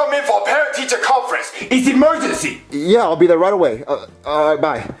 Can you come in for a parent-teacher conference? It's emergency. Yeah, I'll be there right away.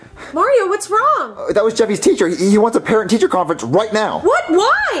 Bye. Mario, what's wrong? That was Jeffy's teacher. He wants a parent-teacher conference right now. What?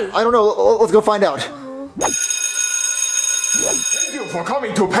 Why? I don't know. Let's go find out. Thank you for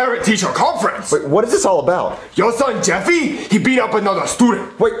coming to parent-teacher conference. Wait, what is this all about? Your son Jeffy, he beat up another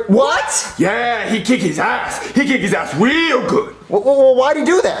student. Wait, what? Yeah, he kicked his ass. He kicked his ass real good. Well, why'd he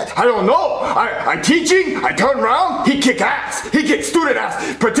do that? I don't know. I teaching, I turn around, he kick ass. He kick student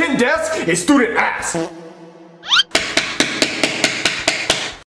ass. Pretend desk is student ass.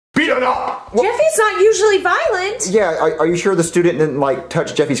 Beat it up. Jeffy's not usually violent. Yeah, are you sure the student didn't, like,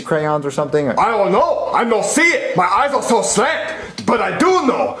 touch Jeffy's crayons or something? I don't know. I don't see it. My eyes are so slant. But I do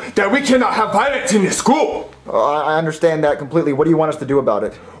know that we cannot have violence in this school. I understand that completely. What do you want us to do about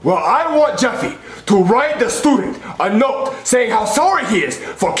it? Well, I want Jeffy to write the student a note saying how sorry he is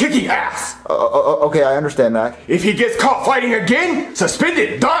for kicking ass. Okay, I understand that. If he gets caught fighting again,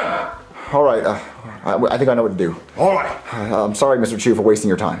 suspended. Done. All right, I think I know what to do. All right. I'm sorry, Mr. Chu, for wasting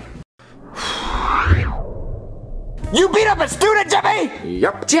your time. You beat up a student, Jeffy?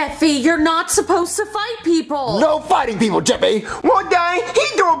 Yep. Jeffy, you're not supposed to fight people. No fighting people, Jeffy. One day,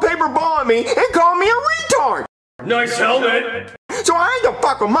 he threw a paper ball at me and called me a retard. Nice helmet. So I had to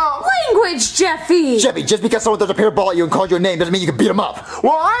fuck him up. Language, Jeffy. Jeffy, just because someone throws a paper ball at you and calls your name doesn't mean you can beat them up.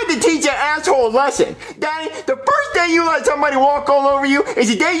 Well, I had to teach an asshole a lesson. Daddy, the first day you let somebody walk all over you is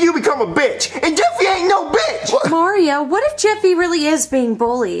the day you become a bitch. And Jeffy ain't no bitch. Mario, what if Jeffy really is being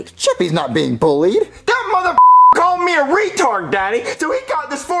bullied? Jeffy's not being bullied. That mother called me a retard, Daddy, so he got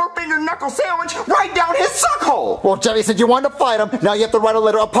this 4-finger knuckle sandwich right down his suck hole. Well, Jeffy said you wanted to fight him. Now you have to write a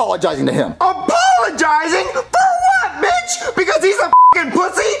letter apologizing to him. Apologizing? For what, bitch? Because he's a f***ing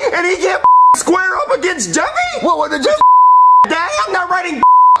pussy and he can't square up against Jeffy? Well, just Daddy, I'm not writing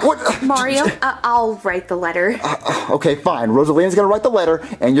What? Mario, I'll write the letter. Okay, fine. Rosalina's gonna write the letter,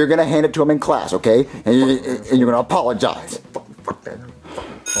 and you're gonna hand it to him in class, okay? And you're gonna apologize.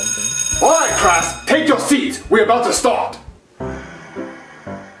 All right, class, take your seats. We're about to start.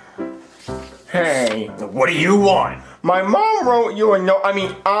 Hey, what do you want? My mom wrote you a note.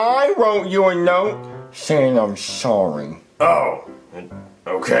 I wrote you a note saying I'm sorry. Oh,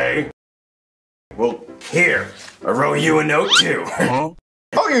 okay. Well, here, I wrote you a note too.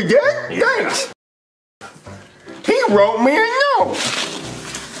 Oh, you did? Yeah. Thanks. He wrote me a note.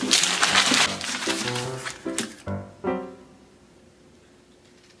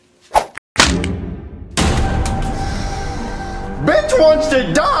 Bitch wants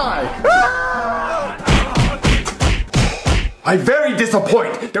to die! I'm very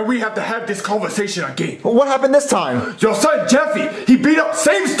disappointed that we have to have this conversation again. What happened this time? Your son Jeffy, he beat up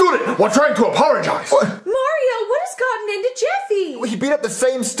same student while trying to apologize. Mario, what has gotten into Jeffy? He beat up the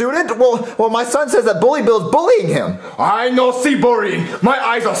same student? Well, my son says that Bully Bill's bullying him. I no see bullying. My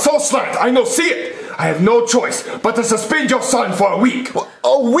eyes are so slant, I no see it. I have no choice but to suspend your son for a week.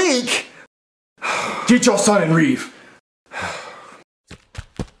 A week? Get your son and leave.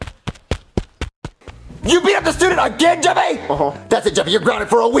 You beat up the student again, Jeffy? That's it, Jeffy. You're grounded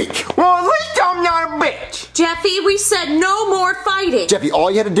for a week. Well, at least I'm not a bitch. Jeffy, we said no more fighting. Jeffy,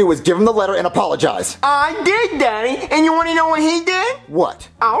 all you had to do was give him the letter and apologize. I did, Daddy. And you want to know what he did? What?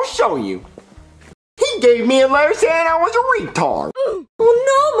 I'll show you. He gave me a letter saying I was a retard. Oh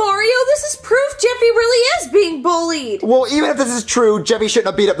no, Mario, this is proof Jeffy really is being bullied. Well, even if this is true, Jeffy shouldn't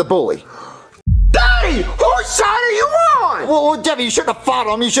have beat up the bully. Daddy, whose side are you on? Well, Jeffy, you shouldn't have fought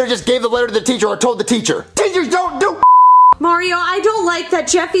him. You should have just gave the letter to the teacher or told the teacher. Teachers don't do Mario, I don't like that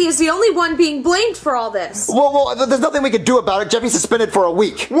Jeffy is the only one being blamed for all this. Well, there's nothing we can do about it. Jeffy's suspended for a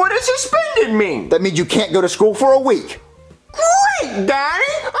week. What does suspended mean? That means you can't go to school for a week. Great, Daddy!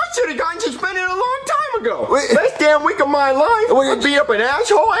 I should have gotten suspended a long time ago. Best damn week of my life. I beat up an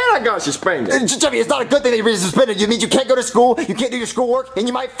asshole and I got suspended. Jeffy, it's not a good thing that you're suspended. It means you can't go to school, you can't do your schoolwork, and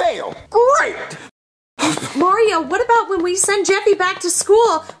you might fail. Great! Mario, what about when we send Jeffy back to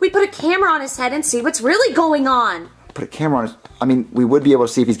school, we put a camera on his head and see what's really going on? Put a camera on his... we would be able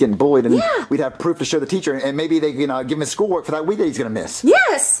to see if he's getting bullied, and yeah, we'd have proof to show the teacher, and maybe they can give him his schoolwork for that week that he's going to miss.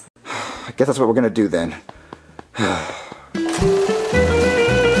 Yes! I guess that's what we're going to do then.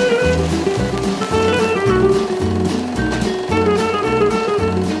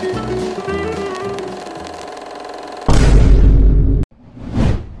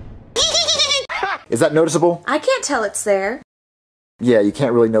 Is that noticeable? I can't tell it's there. Yeah, you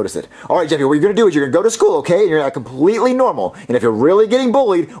can't really notice it. All right, Jeffy, what you're going to do is you're going to go to school, okay? And you're not completely normal. And if you're really getting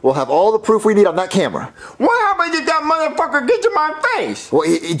bullied, we'll have all the proof we need on that camera. What happens if that motherfucker gets in my face? Well,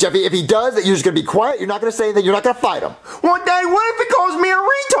 Jeffy, if he does, you're just going to be quiet. You're not going to say anything. You're not going to fight him. Well, Daddy, what if he calls me a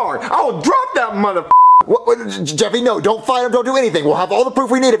retard? I'll drop that motherfucker. Jeffy, no, don't fight him. Don't do anything. We'll have all the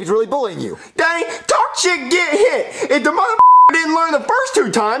proof we need if he's really bullying you. Daddy, talk shit, get hit. If the motherfucker didn't learn the first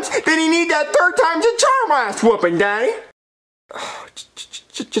 2 times, then he need that 3rd time to charm ass whooping, Daddy.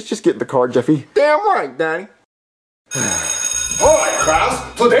 Just get in the car, Jeffy. Damn right, Daddy. Alright,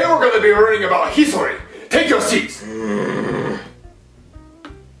 class. Today we're going to be learning about history. Take your seats.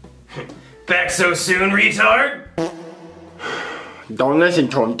 Back so soon, retard? Don't listen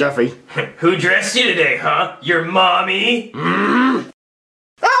to him, Jeffy. Who dressed you today, huh? Your mommy? I'll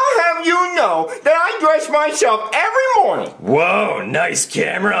have you know that I dress myself every morning. Whoa, nice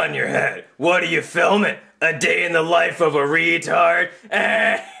camera on your head. What are you filming? A day in the life of a retard? This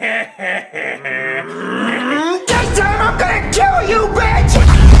time I'm gonna kill you, bitch!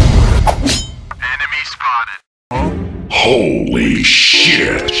 Enemy spotted. Holy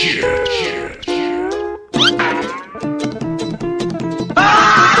shit.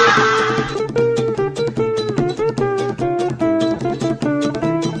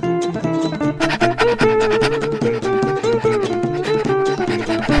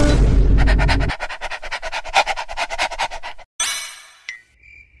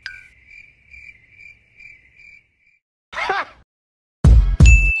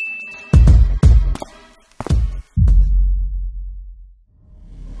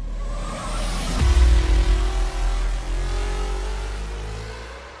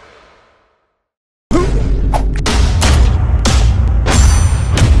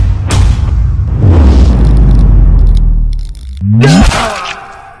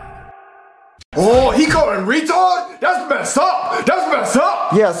 Oh, he called him retard? That's messed up. That's messed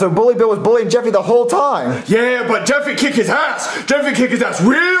up. Yeah, so Bully Bill was bullying Jeffy the whole time. Yeah, but Jeffy kicked his ass. Jeffy kicked his ass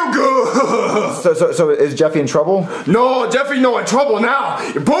real good. So is Jeffy in trouble? No, Jeffy no in trouble now.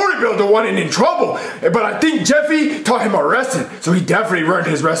 Bully Bill the one in trouble. But I think Jeffy taught him a lesson, so he definitely learned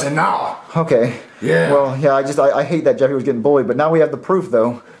his lesson now. Okay. Yeah. Well, yeah, I hate that Jeffy was getting bullied, but now we have the proof,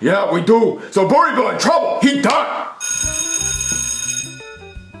 though. Yeah, we do. So Bully Bill in trouble. He done.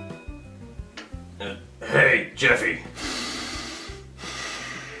 Hey, Jeffy.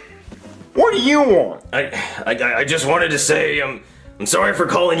 What do you want? I just wanted to say I'm sorry for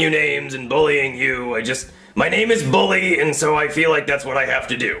calling you names and bullying you. My name is Bully, and so I feel like that's what I have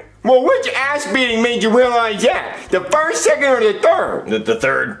to do. Well, which ass beating made you realize that? The first, second, or the third? The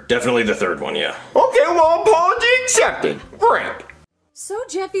third, definitely the third one, yeah. Okay, well, apology accepted. Great. So,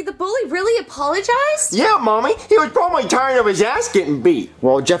 Jeffy, the bully really apologized? Yeah, Mommy. He was probably tired of his ass getting beat.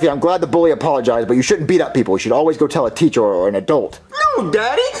 Well, Jeffy, I'm glad the bully apologized, but you shouldn't beat up people. You should always go tell a teacher or an adult. No,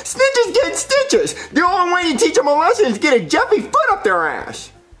 Daddy. Snitches get stitches. The only way you teach them a lesson is to get a Jeffy foot up their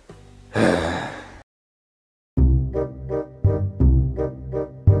ass.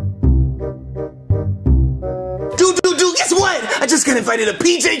 Dude, guess what? I just got invited to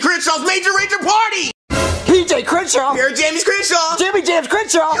PJ Crenshaw's Major Ranger party! PJ Crenshaw? Here, James Crenshaw! Jimmy James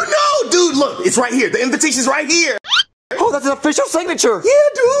Crenshaw? You know, dude, look, it's right here. The invitation's right here. Oh, that's an official signature. Yeah,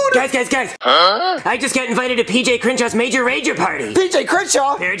 dude. Guys. Huh? I just got invited to PJ Crenshaw's Major Ranger party. PJ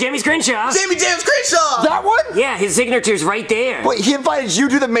Crenshaw? Here, James Crenshaw. Jamie James Crenshaw! That one? Yeah, his signature's right there. Wait, he invited you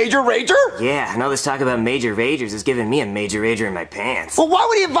to the Major Ranger? Yeah, and all this talk about Major Ragers is giving me a Major Rager in my pants. Well, why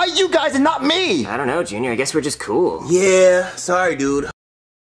would he invite you guys and not me? I don't know, Junior. I guess we're just cool. Yeah, sorry, dude.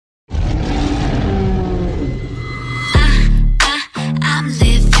 I'm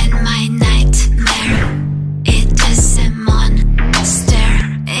living my nightmare. It is a monster.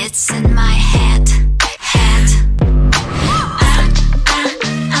 It's in my head.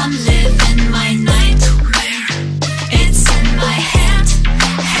 I'm living my nightmare. It's in my head.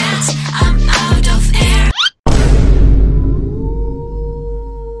 I'm out of air.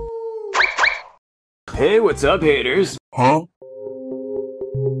 Hey, what's up, haters? Huh?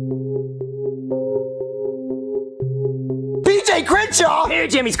 PJ Crenshaw! Here,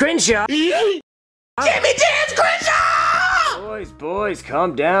 Jimmy's Crenshaw. Jamie James Crenshaw! Boys,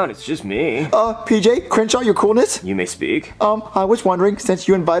 calm down. It's just me. PJ Crenshaw, your coolness? You may speak. I was wondering, since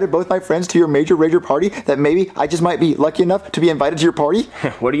you invited both my friends to your Major Ranger party, that maybe I just might be lucky enough to be invited to your party?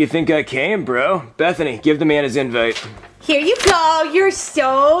 What do you think I came, bro? Bethany, give the man his invite. Here you go. You're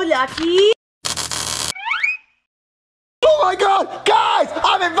so lucky. Oh my god! Guys!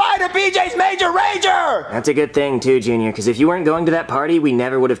 I'm invited to PJ's Major Ranger! That's a good thing, too, Junior, because if you weren't going to that party, we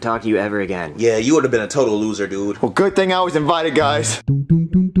never would have talked to you ever again. Yeah, you would have been a total loser, dude. Well, good thing I was invited, guys. Hey,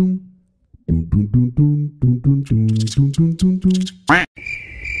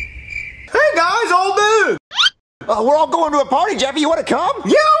 guys, old dude. We're all going to a party, Jeffy. You want to come?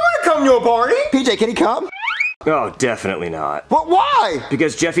 Yeah, I want to come to a party. PJ, can he come? Oh, definitely not. But why?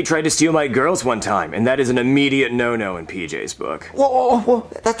 Because Jeffy tried to steal my girls one time, and that is an immediate no-no in PJ's book. Well,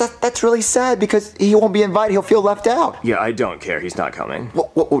 that's really sad because he won't be invited. He'll feel left out. Yeah, I don't care. He's not coming.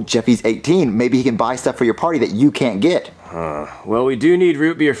 Well, Jeffy's 18. Maybe he can buy stuff for your party that you can't get. Well, we do need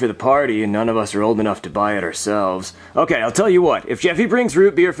root beer for the party, and none of us are old enough to buy it ourselves. Okay, I'll tell you what. If Jeffy brings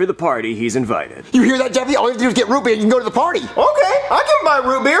root beer for the party, he's invited. You hear that, Jeffy? All you have to do is get root beer and you can go to the party. Okay, I can buy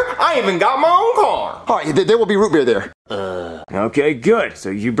root beer. I even got my own car. All right, there will be root beer there. Okay, good. So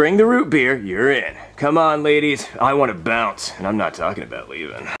you bring the root beer, you're in. Come on, ladies. I want to bounce, and I'm not talking about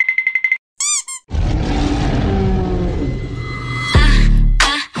leaving.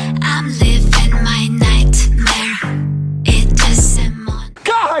 I'm living my nightmare. It is a monster.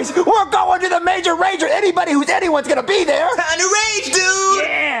 Guys, we're going to the Major Ranger. Anybody who's anyone's gonna be there. Time to rage, dude!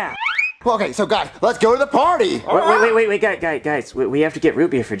 Yeah! Okay, so guys, let's go to the party. Wait, guys. We have to get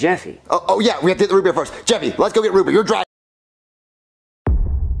root beer for Jeffy. Oh yeah, we have to get the root beer first. Jeffy, let's go get root beer. You're driving.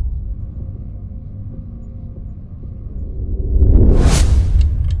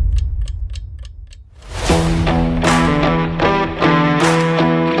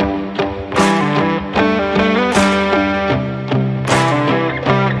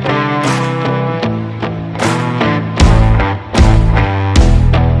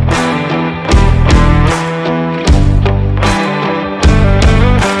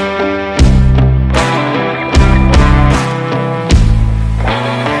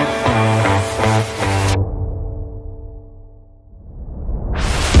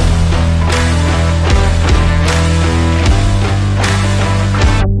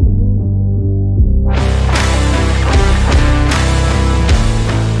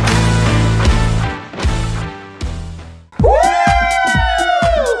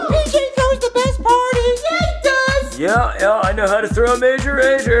 know how to throw a major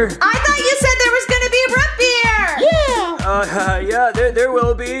rager. I thought you said there was gonna be root beer! Yeah, there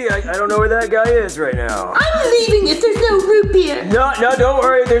will be. I don't know where that guy is right now. I'm leaving if there's no root beer! No, don't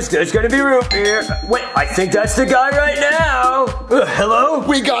worry. There's gonna be root beer. Wait, I think that's the guy right now. Hello?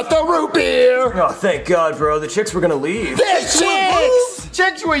 We got the root beer. Oh, thank God, bro. The chicks were gonna leave. The chicks!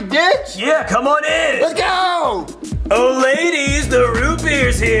 Chicks we ditch? Yeah, come on in. Let's go! Oh, ladies, the root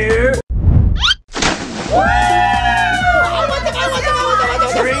beer's here.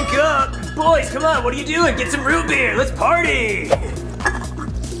 Drink up. Boys, come on, what are you doing? Get some root beer. Let's party.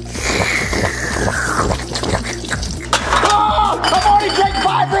 Oh, I've already drank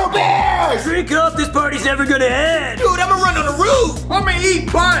 5 root beers! Drink up. This party's never gonna end. Dude, I'm gonna run on the roof. I'm gonna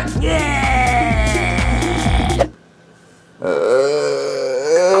eat butt. Yeah.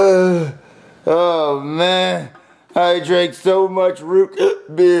 Oh, man. I drank so much root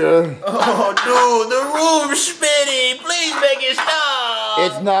beer. Oh, dude, the roof's spinning. Please make it stop.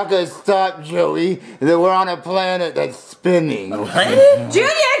 It's not gonna stop, Joey. We're on a planet that's spinning. Junior,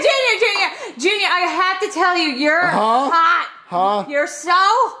 I have to tell you, you're hot. Huh? You're so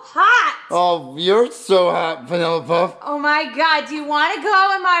hot. Oh, you're so hot, Penelope. Oh my God, do you want to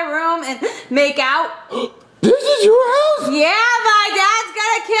go in my room and make out? This is your house? Yeah, my dad's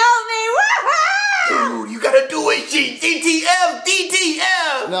gonna kill me. Woohoo! Dude, you gotta do it, G. DTF,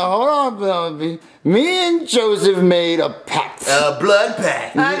 DTF. Now, hold on, Penelope. Me and Joseph made a pact. Blood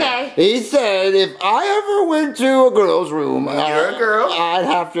pact. Okay. He said if I ever went to a girl's room, You're a girl. I'd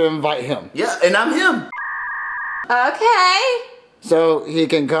have to invite him. Yeah, and I'm him. Okay. So he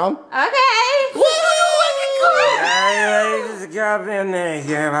can come? Okay. Just got in there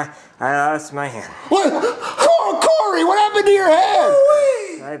here. I lost my hand. What? Corey, what happened to your hand?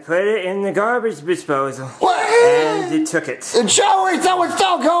 I put it in the garbage disposal. What? And it took it. Joey, someone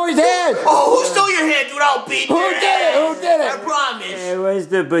stole Corey's hand. Oh, who stole your hand, dude? I'll beat Who did it? Who did I it? promise. It was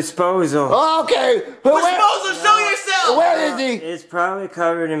the disposal. Okay. Disposal, show yourself. Where is he? It's probably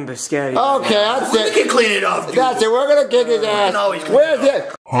covered in biscotti. Okay, that's We it. can clean it off, dude. That's it. We're gonna kick his ass. always clean Where's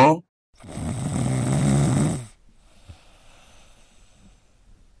it? Huh?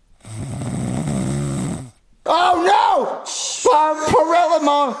 Oh no!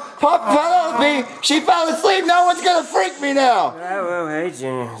 Penelope, she fell asleep. No one's gonna freak me now. Well, hey,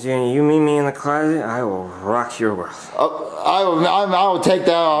 Junior, you meet me in the closet. I will rock your world. I will take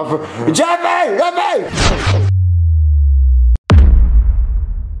that offer. Jeffy!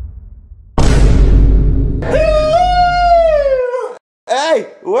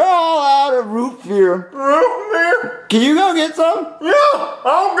 Hey, we're all out of root beer. Root beer? Can you go get some? Yeah,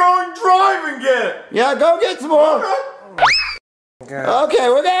 I'll go and drive and get it. Yeah, go get some more. Okay,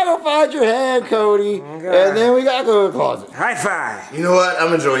 we're gonna go find your hand, Cody. And then we gotta go to the closet. High five. You know what?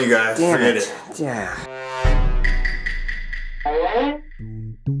 I'm enjoying you guys. Forget it. Yeah.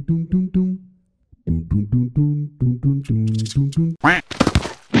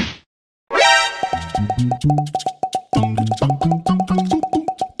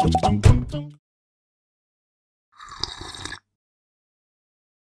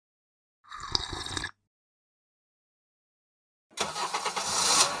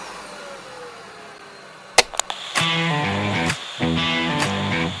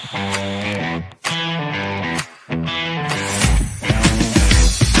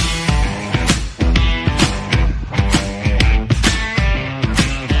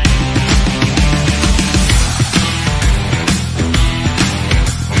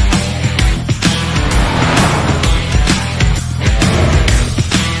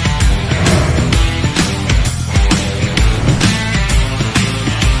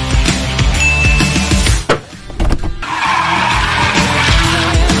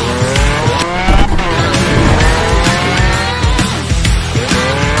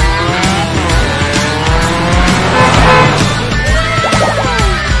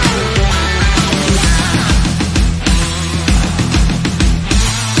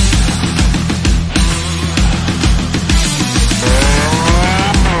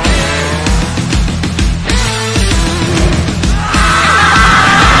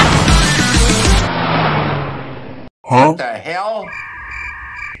 What the hell?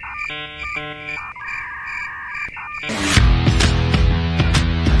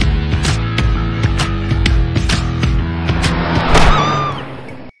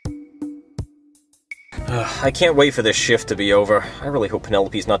 I can't wait for this shift to be over. I really hope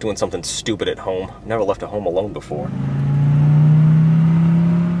Penelope's not doing something stupid at home. I've never left her home alone before.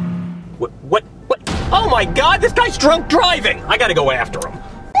 What? Oh my God, this guy's drunk driving! I gotta go after him.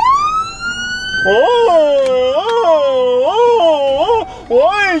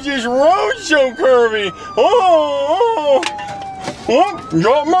 Why is this road so curvy?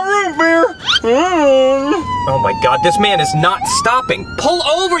 Got my root beer. Oh my god, this man is not stopping. Pull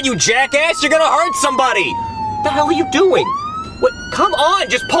over, you jackass! You're gonna hurt somebody! What the hell are you doing? What? Come on,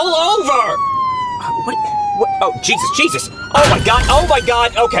 just pull over! What? Oh, Jesus. Oh my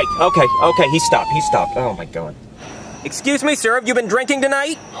god. Okay, he stopped. Oh my god. Excuse me, sir, have you been drinking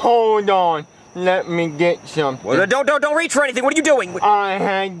tonight? Hold on. Let me get some. Well, don't reach for anything. What are you doing? I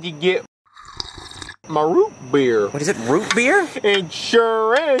had to get my root beer. What is it, root beer? It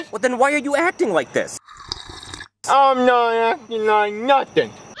sure is. Well, then why are you acting like this? I'm not acting like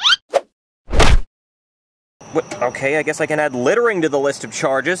nothing. What? Okay, I guess I can add littering to the list of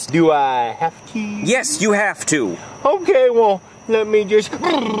charges. Do I have to? Yes, you have to. Okay, well, let me just...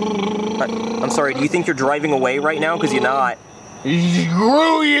 I'm sorry, do you think you're driving away right now? Because you're not.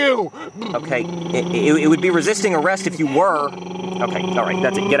 Screw you! Okay, it would be resisting arrest if you were. Okay, alright,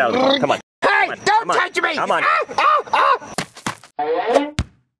 that's it. Get out of the car. Come on. Hey, don't touch me! Come on.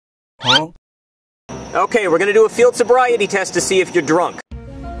 Huh? Okay, we're gonna do a field sobriety test to see if you're drunk.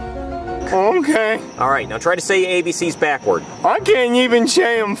 Okay. Alright, now try to say ABCs backward. I can't even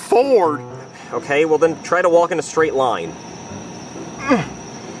say them forward. Okay, well then try to walk in a straight line.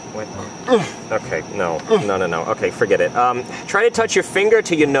 Wait. Okay, no. Okay, forget it. Try to touch your finger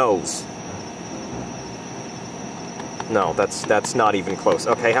to your nose. No, that's not even close.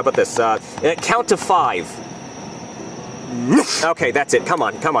 Okay, how about this? Count to 5. Okay, that's it. Come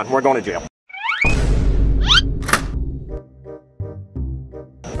on. We're going to jail.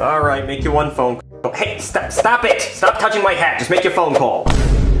 All right, make your one phone call. Hey, stop it! Stop touching my hat. Just make your phone call.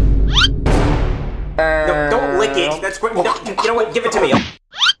 No, don't lick it. That's great. No, you know what? Give it to me.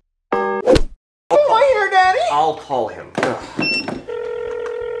 Oh, I hear Daddy. I'll call him.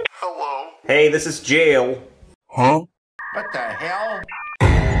 Hello? Hey, this is jail. Huh? What the hell?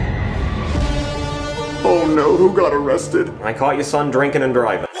 Oh no, who got arrested? I caught your son drinking and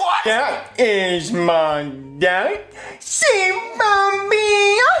driving. What? That is my dad. See, mommy.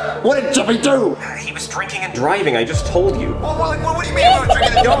 What did Jeffy do? He was drinking and driving, I just told you. What do you mean about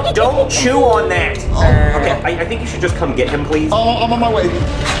drinking and Don't chew on that. Okay, I think you should just come get him, please. Oh, I'm on my way.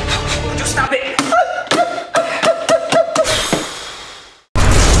 Just stop it.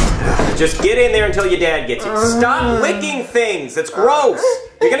 Just get in there until your dad gets you. Stop licking things. That's gross.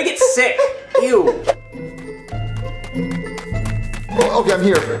 You're gonna get sick. Ew. Okay, I'm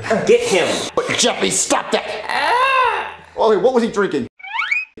here. Get him. Jeffy, stop that! Okay, what was he drinking?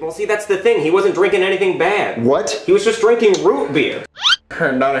 Well, see, that's the thing. He wasn't drinking anything bad. What? He was just drinking root beer.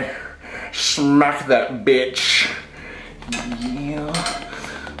 Daddy, smack that bitch. Yeah.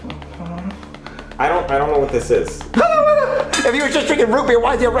 I don't know what this is. If he was just drinking root beer,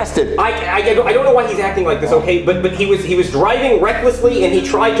 why is he arrested? I don't know why he's acting like this, okay? But he was driving recklessly and he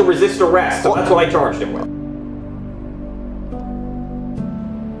tried to resist arrest, so that's what I charged him with.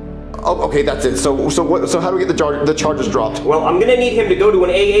 Oh, okay, that's it. So how do we get the charges dropped? Well, I'm gonna need him to go to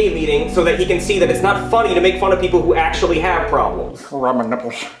an AA meeting so that he can see that it's not funny to make fun of people who actually have problems. Rub my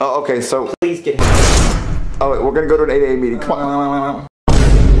nipples. Oh, okay, so... Please get him. Oh, wait, we're gonna go to an AA meeting. Come on.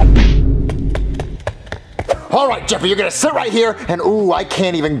 All right, Jeffy, you're gonna sit right here, and ooh, I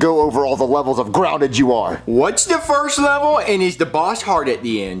can't even go over all the levels of grounded you are. What's the first level, and is the boss hard at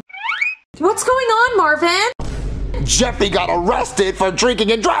the end? What's going on, Marvin? Jeffy got arrested for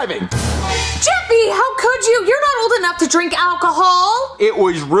drinking and driving. Jeffy, how could you? You're not old enough to drink alcohol. It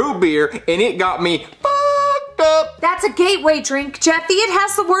was root beer, and it got me fucked up. That's a gateway drink, Jeffy. It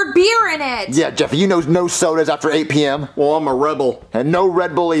has the word beer in it. Yeah, Jeffy, you know no sodas after 8 p.m. Well, I'm a rebel. And no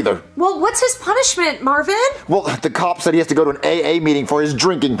Red Bull either. Well, what's his punishment, Marvin? Well, the cop said he has to go to an AA meeting for his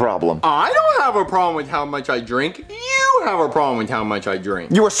drinking problem. I don't have a problem with how much I drink. You have a problem with how much I drink.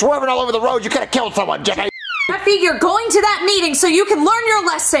 You were swerving all over the road. You could have killed someone, Jeffy. Jeffy, you're going to that meeting so you can learn your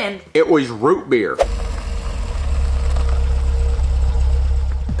lesson. It was root beer.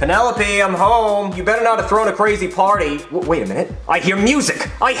 Penelope, I'm home. You better not have thrown a crazy party. Wait a minute. I hear music.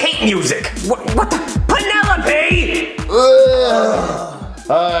 I hate music. What the? Penelope!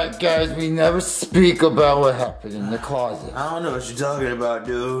 Alright, guys, we never speak about what happened in the closet. I don't know what you're talking about,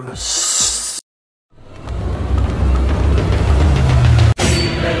 dude.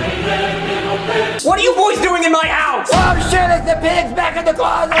 What are you boys doing in my house? Oh shit, it's the pigs back in the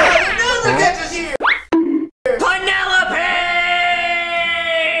closet! The catch is here! Penelope!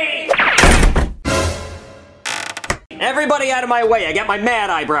 Everybody out of my way. I got my mad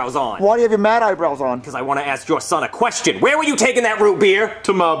eyebrows on. Why do you have your mad eyebrows on? Because I want to ask your son a question. Where were you taking that root beer?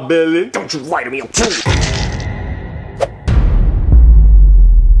 To my belly. Don't you lie to me. I'll kill you.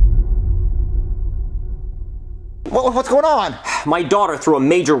 What's going on? My daughter threw a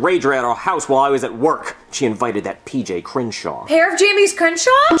major rager at our house while I was at work. She invited that PJ Crenshaw. Pair of Jammies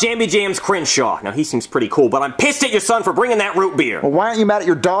Crenshaw? Jammy Jams Crenshaw. Now, he seems pretty cool, but I'm pissed at your son for bringing that root beer. Well, why aren't you mad at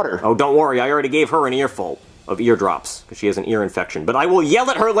your daughter? Oh, don't worry. I already gave her an earful of eardrops, because she has an ear infection. But I will yell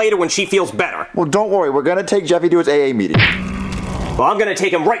at her later when she feels better. Well, don't worry. We're going to take Jeffy to his AA meeting. Well, I'm going to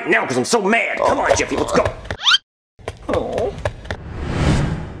take him right now because I'm so mad. Come on, Jeffy, let's go. Oh.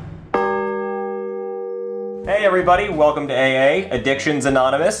 Hey everybody, welcome to AA, Addictions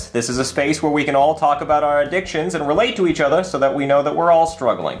Anonymous. This is a space where we can all talk about our addictions and relate to each other so that we know that we're all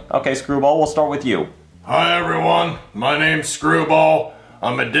struggling. Okay, Screwball, we'll start with you. Hi everyone, my name's Screwball.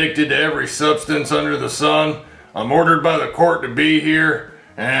 I'm addicted to every substance under the sun. I'm ordered by the court to be here,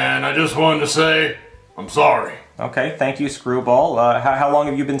 and I just wanted to say, I'm sorry. Okay, thank you, Screwball. How long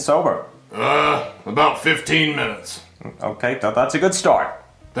have you been sober? About 15 minutes. Okay, that's a good start.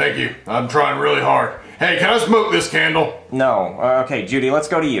 Thank you. I'm trying really hard. Hey, can I smoke this candle? No. Okay, Judy, let's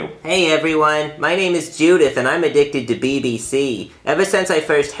go to you. Hey everyone, my name is Judith and I'm addicted to BBC. Ever since I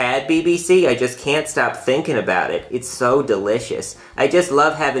first had BBC, I just can't stop thinking about it. It's so delicious. I just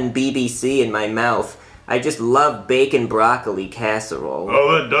love having BBC in my mouth. I just love bacon broccoli casserole.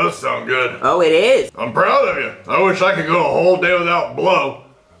 Oh, that does sound good. Oh, it is? I'm proud of you. I wish I could go a whole day without blow.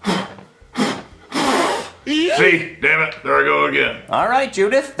 See, damn it, there I go again. All right,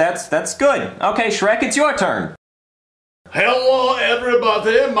 Judith, that's good. Okay, Shrek, it's your turn. Hello,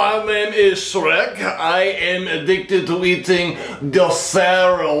 everybody. My name is Shrek. I am addicted to eating the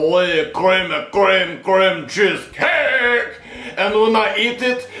Sara cream cheesecake. And when I eat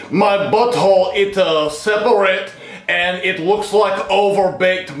it, my butthole separate, and it looks like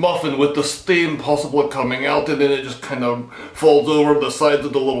overbaked muffin with the steam possibly coming out, and then it just kind of folds over the sides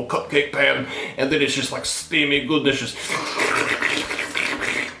of the little cupcake pan, and then it's just like steamy goodness. Just...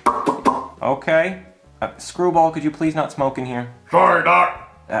 Okay. Screwball, could you please not smoke in here? Sorry,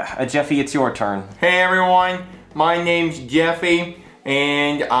 Doc. Jeffy, it's your turn. Hey everyone, my name's Jeffy,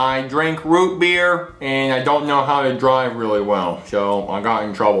 and I drink root beer, and I don't know how to drive really well, so I got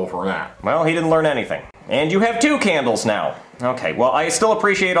in trouble for that. Well, he didn't learn anything. And you have 2 candles now. Okay, well, I still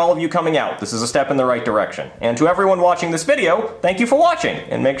appreciate all of you coming out. This is a step in the right direction. And to everyone watching this video, thank you for watching,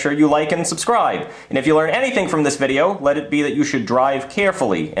 and make sure you like and subscribe. And if you learn anything from this video, let it be that you should drive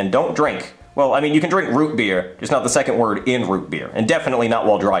carefully and don't drink. Well, I mean, you can drink root beer, just not the second word in root beer, and definitely not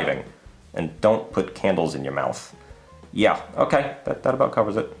while driving. And don't put candles in your mouth. Yeah, okay, that about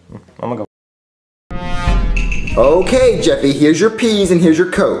covers it. I'm gonna go. Okay, Jeffy, here's your peas and here's your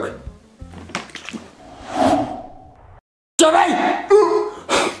Coke. Jeffy!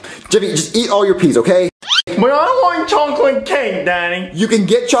 Jeffy, just eat all your peas, okay? But I want chocolate cake, Daddy. You can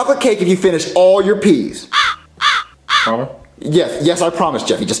get chocolate cake if you finish all your peas. Yes, I promise,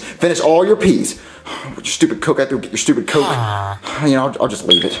 Jeffy. Just finish all your peas. With your stupid Coke, I have to get your stupid Coke. You know, I'll just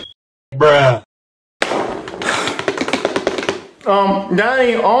leave it. Bruh.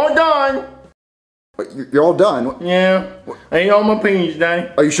 Daddy, all done. What, you're all done? Yeah. I ate all my peas,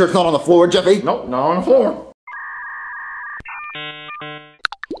 Daddy. Are you sure it's not on the floor, Jeffy? Nope, not on the floor.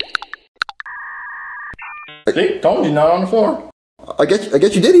 See, told you, not on the floor. I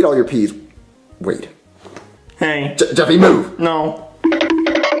guess you did eat all your peas. Wait. Hey. Jeffy, move. No.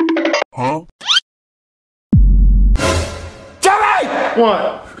 Huh? Jeffy!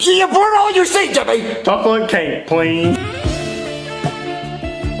 What? You burned all your seat, Jeffy! Chocolate cake, please.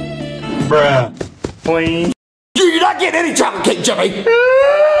 Bruh. Please. You're not getting any chocolate cake, Jeffy!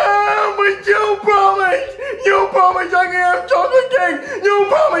 But you promised! You promised I can have chocolate cake! You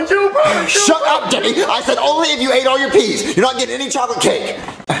promised! Shut up, Jeffy! I said only if you ate all your peas. You're not getting any chocolate cake.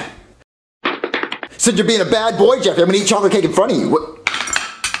 Since you're being a bad boy, Jeffy, I'm gonna eat chocolate cake in front of you. What?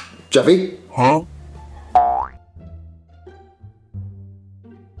 Jeffy? Huh?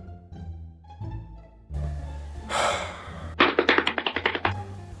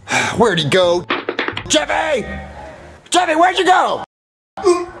 Where'd he go? Jeffy! Jeffy, where'd you go?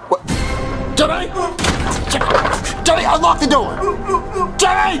 What? Jeffy? Jeffy, unlock the door!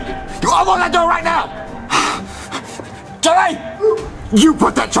 Jeffy! You unlock that door right now! Jeffy! You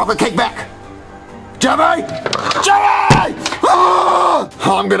put that chocolate cake back! Jeffy! Jeffy! Ah!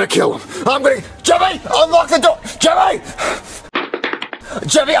 I'm gonna kill him. Jeffy! Unlock the door! Jeffy!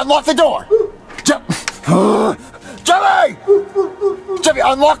 Jeffy, unlock the door! Jeffy! Jeffy,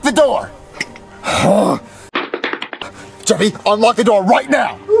 unlock the door! Jeffy, unlock the door right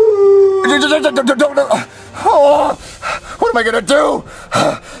now! What am I gonna do?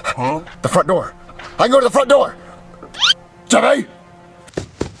 The front door. I can go to the front door. Jeffy!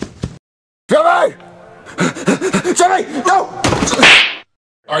 Jeffy! Jeffy! No!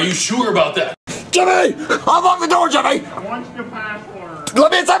 Are you sure about that? Jeffy! Unlock the door, Jeffy! What's the password?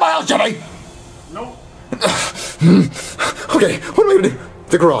 Let me inside my house, Jeffy! Nope. Okay, what am I gonna do?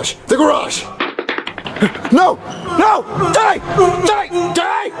 The garage. The garage! No! No! Jeffy! Jeffy!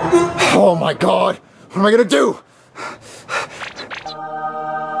 Jeffy! Oh my god! What am I gonna do?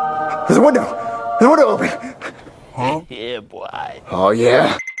 There's a window! There's a window open! Huh? Yeah, boy. Oh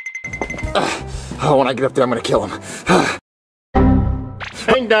yeah. Oh, when I get up there, I'm gonna kill him.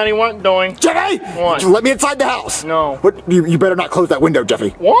 Hey, Daddy, what you doing? Jeffy! What? Let me inside the house. No. What? You better not close that window, Jeffy.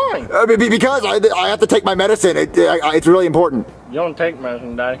 Why? Because I have to take my medicine. It's really important. You don't take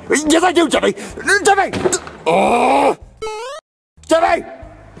medicine, Daddy. Yes, I do, Jeffy. Jeffy! Oh! Jeffy!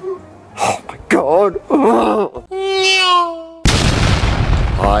 Oh my god.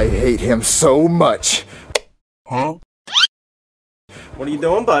 I hate him so much. Huh? What are you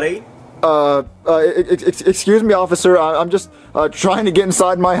doing, buddy? Excuse me, officer. I'm just trying to get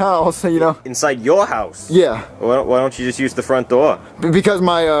inside my house, you know. Inside your house? Yeah. Why don't you just use the front door? Because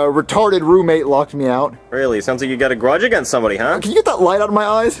my retarded roommate locked me out. Really? It sounds like you got a grudge against somebody, huh? Can you get that light out of my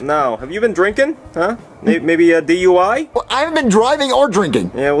eyes? No. Have you been drinking? Huh? Maybe a DUI? Well, I haven't been driving or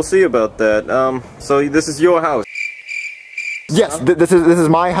drinking. Yeah, we'll see about that. So this is your house? Yes, this is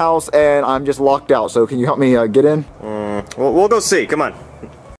my house, and I'm just locked out. So can you help me get in? Well, we'll go see. Come on.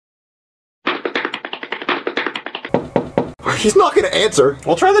 He's not gonna answer.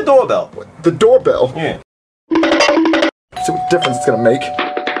 We'll try the doorbell. The doorbell? Yeah. See what difference it's gonna make.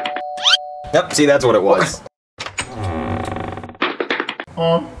 Yep, see, that's what it was.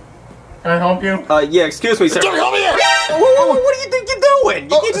 Can I help you? Yeah, excuse me, sir. Jeffy, help me in! What do you think you're doing?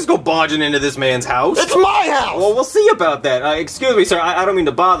 You can't just go barging into this man's house. It's my house! Well, we'll see about that. Excuse me, sir, I don't mean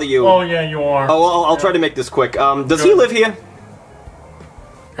to bother you. Oh, yeah, you are. Oh, well, I'll try to make this quick. Does he live here?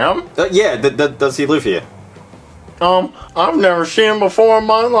 Him? Yeah, does he live here? I've never seen him before in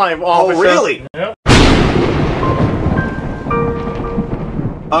my life, officer. Oh, really? Yep.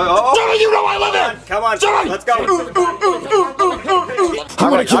 Jeffy, you know I live here! Come on, Jeffy! let's go. I'm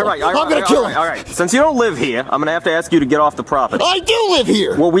gonna kill him. I'm gonna kill him. All right. Since you don't live here, I'm gonna have to ask you to get off the property. I do live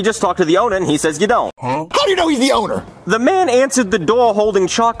here! Well, we just talked to the owner, and he says you don't. Huh? How do you know he's the owner? The man answered the door holding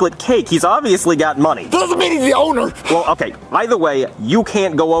chocolate cake. He's obviously got money. That doesn't mean he's the owner! Well, okay. Either way, you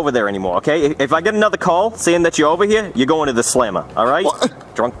can't go over there anymore, okay? If I get another call saying that you're over here, you're going to the slammer, all right?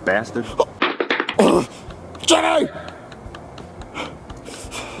 Drunk bastard. Jeffy!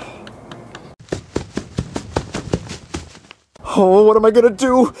 Oh, what am I gonna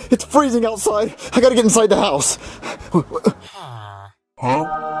do? It's freezing outside. I gotta get inside the house. Huh?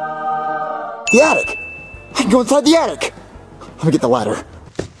 The attic! I can go inside the attic! Let me get the ladder.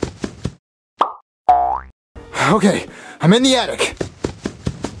 Okay, I'm in the attic.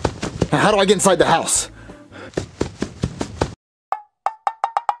 Now how do I get inside the house?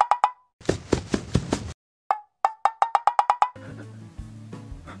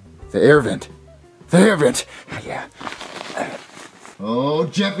 The air vent. The air vent. Yeah. Oh,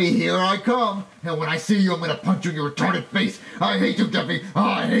 Jeffy, here I come. And when I see you, I'm gonna punch you in your retarded face. I hate you, Jeffy.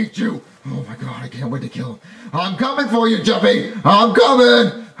 I hate you. Oh my god, I can't wait to kill him. I'm coming for you, Jeffy. I'm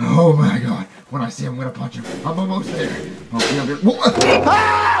coming. Oh my god. When I see him, I'm gonna punch him. I'm almost there. Okay, I'm gonna...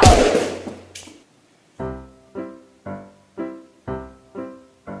 Ah!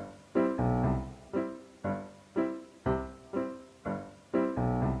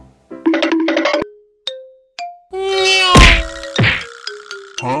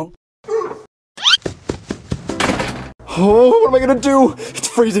 Huh? Oh, what am I gonna do? It's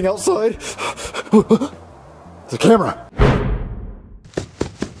freezing outside. There's a camera.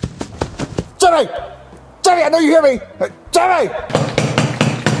 Jeffy! Jeffy, I know you hear me! Jeffy!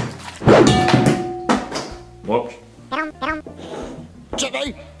 Whoops.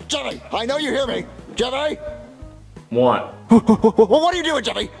 Jeffy! Jeffy, I know you hear me! Jeffy! What? What are you doing,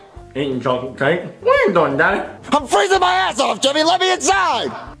 Jeffy? Eating chocolate cake? What are you doing, Daddy? I'm freezing my ass off, Jeffy! Let me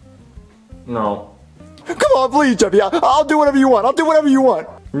inside! No. Come on, please, Jeffy. I'll do whatever you want. I'll do whatever you want.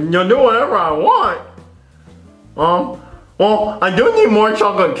 You'll do whatever I want. Well, I do need more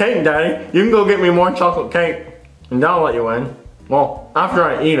chocolate cake, Daddy. You can go get me more chocolate cake, and I'll let you in. Well, after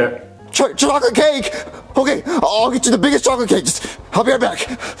I eat it. Chocolate cake? Okay, I'll get you the biggest chocolate cake. Just, I'll be right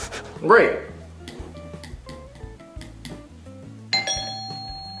back. Great.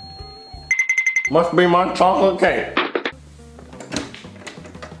 Must be my chocolate cake.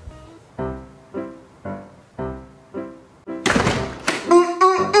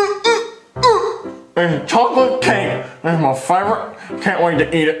 And chocolate cake is my favorite. Can't wait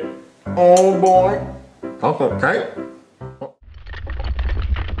to eat it. Oh boy. Chocolate cake?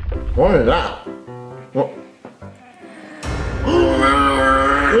 What is that? What?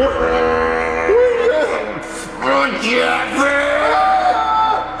 Jeffy!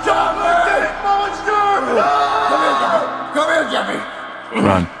 Chocolate cake monster!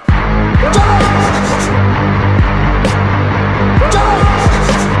 Run.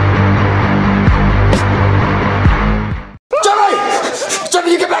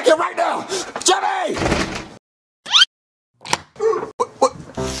 Jeffy, you get back here right now! Jeffy!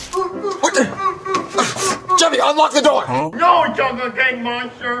 What the? Jeffy, unlock the door! Huh? No, Jungle Gang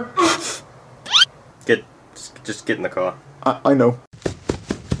Monster! Just get in the car. I know.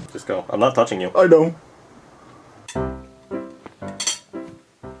 Just go. I'm not touching you. I know.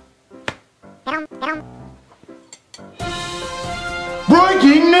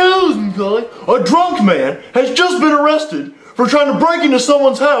 Breaking news, guy! A drunk man has just been arrested for trying to break into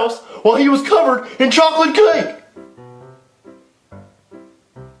someone's house while he was covered in chocolate cake.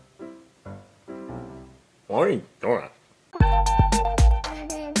 Why are you doing it?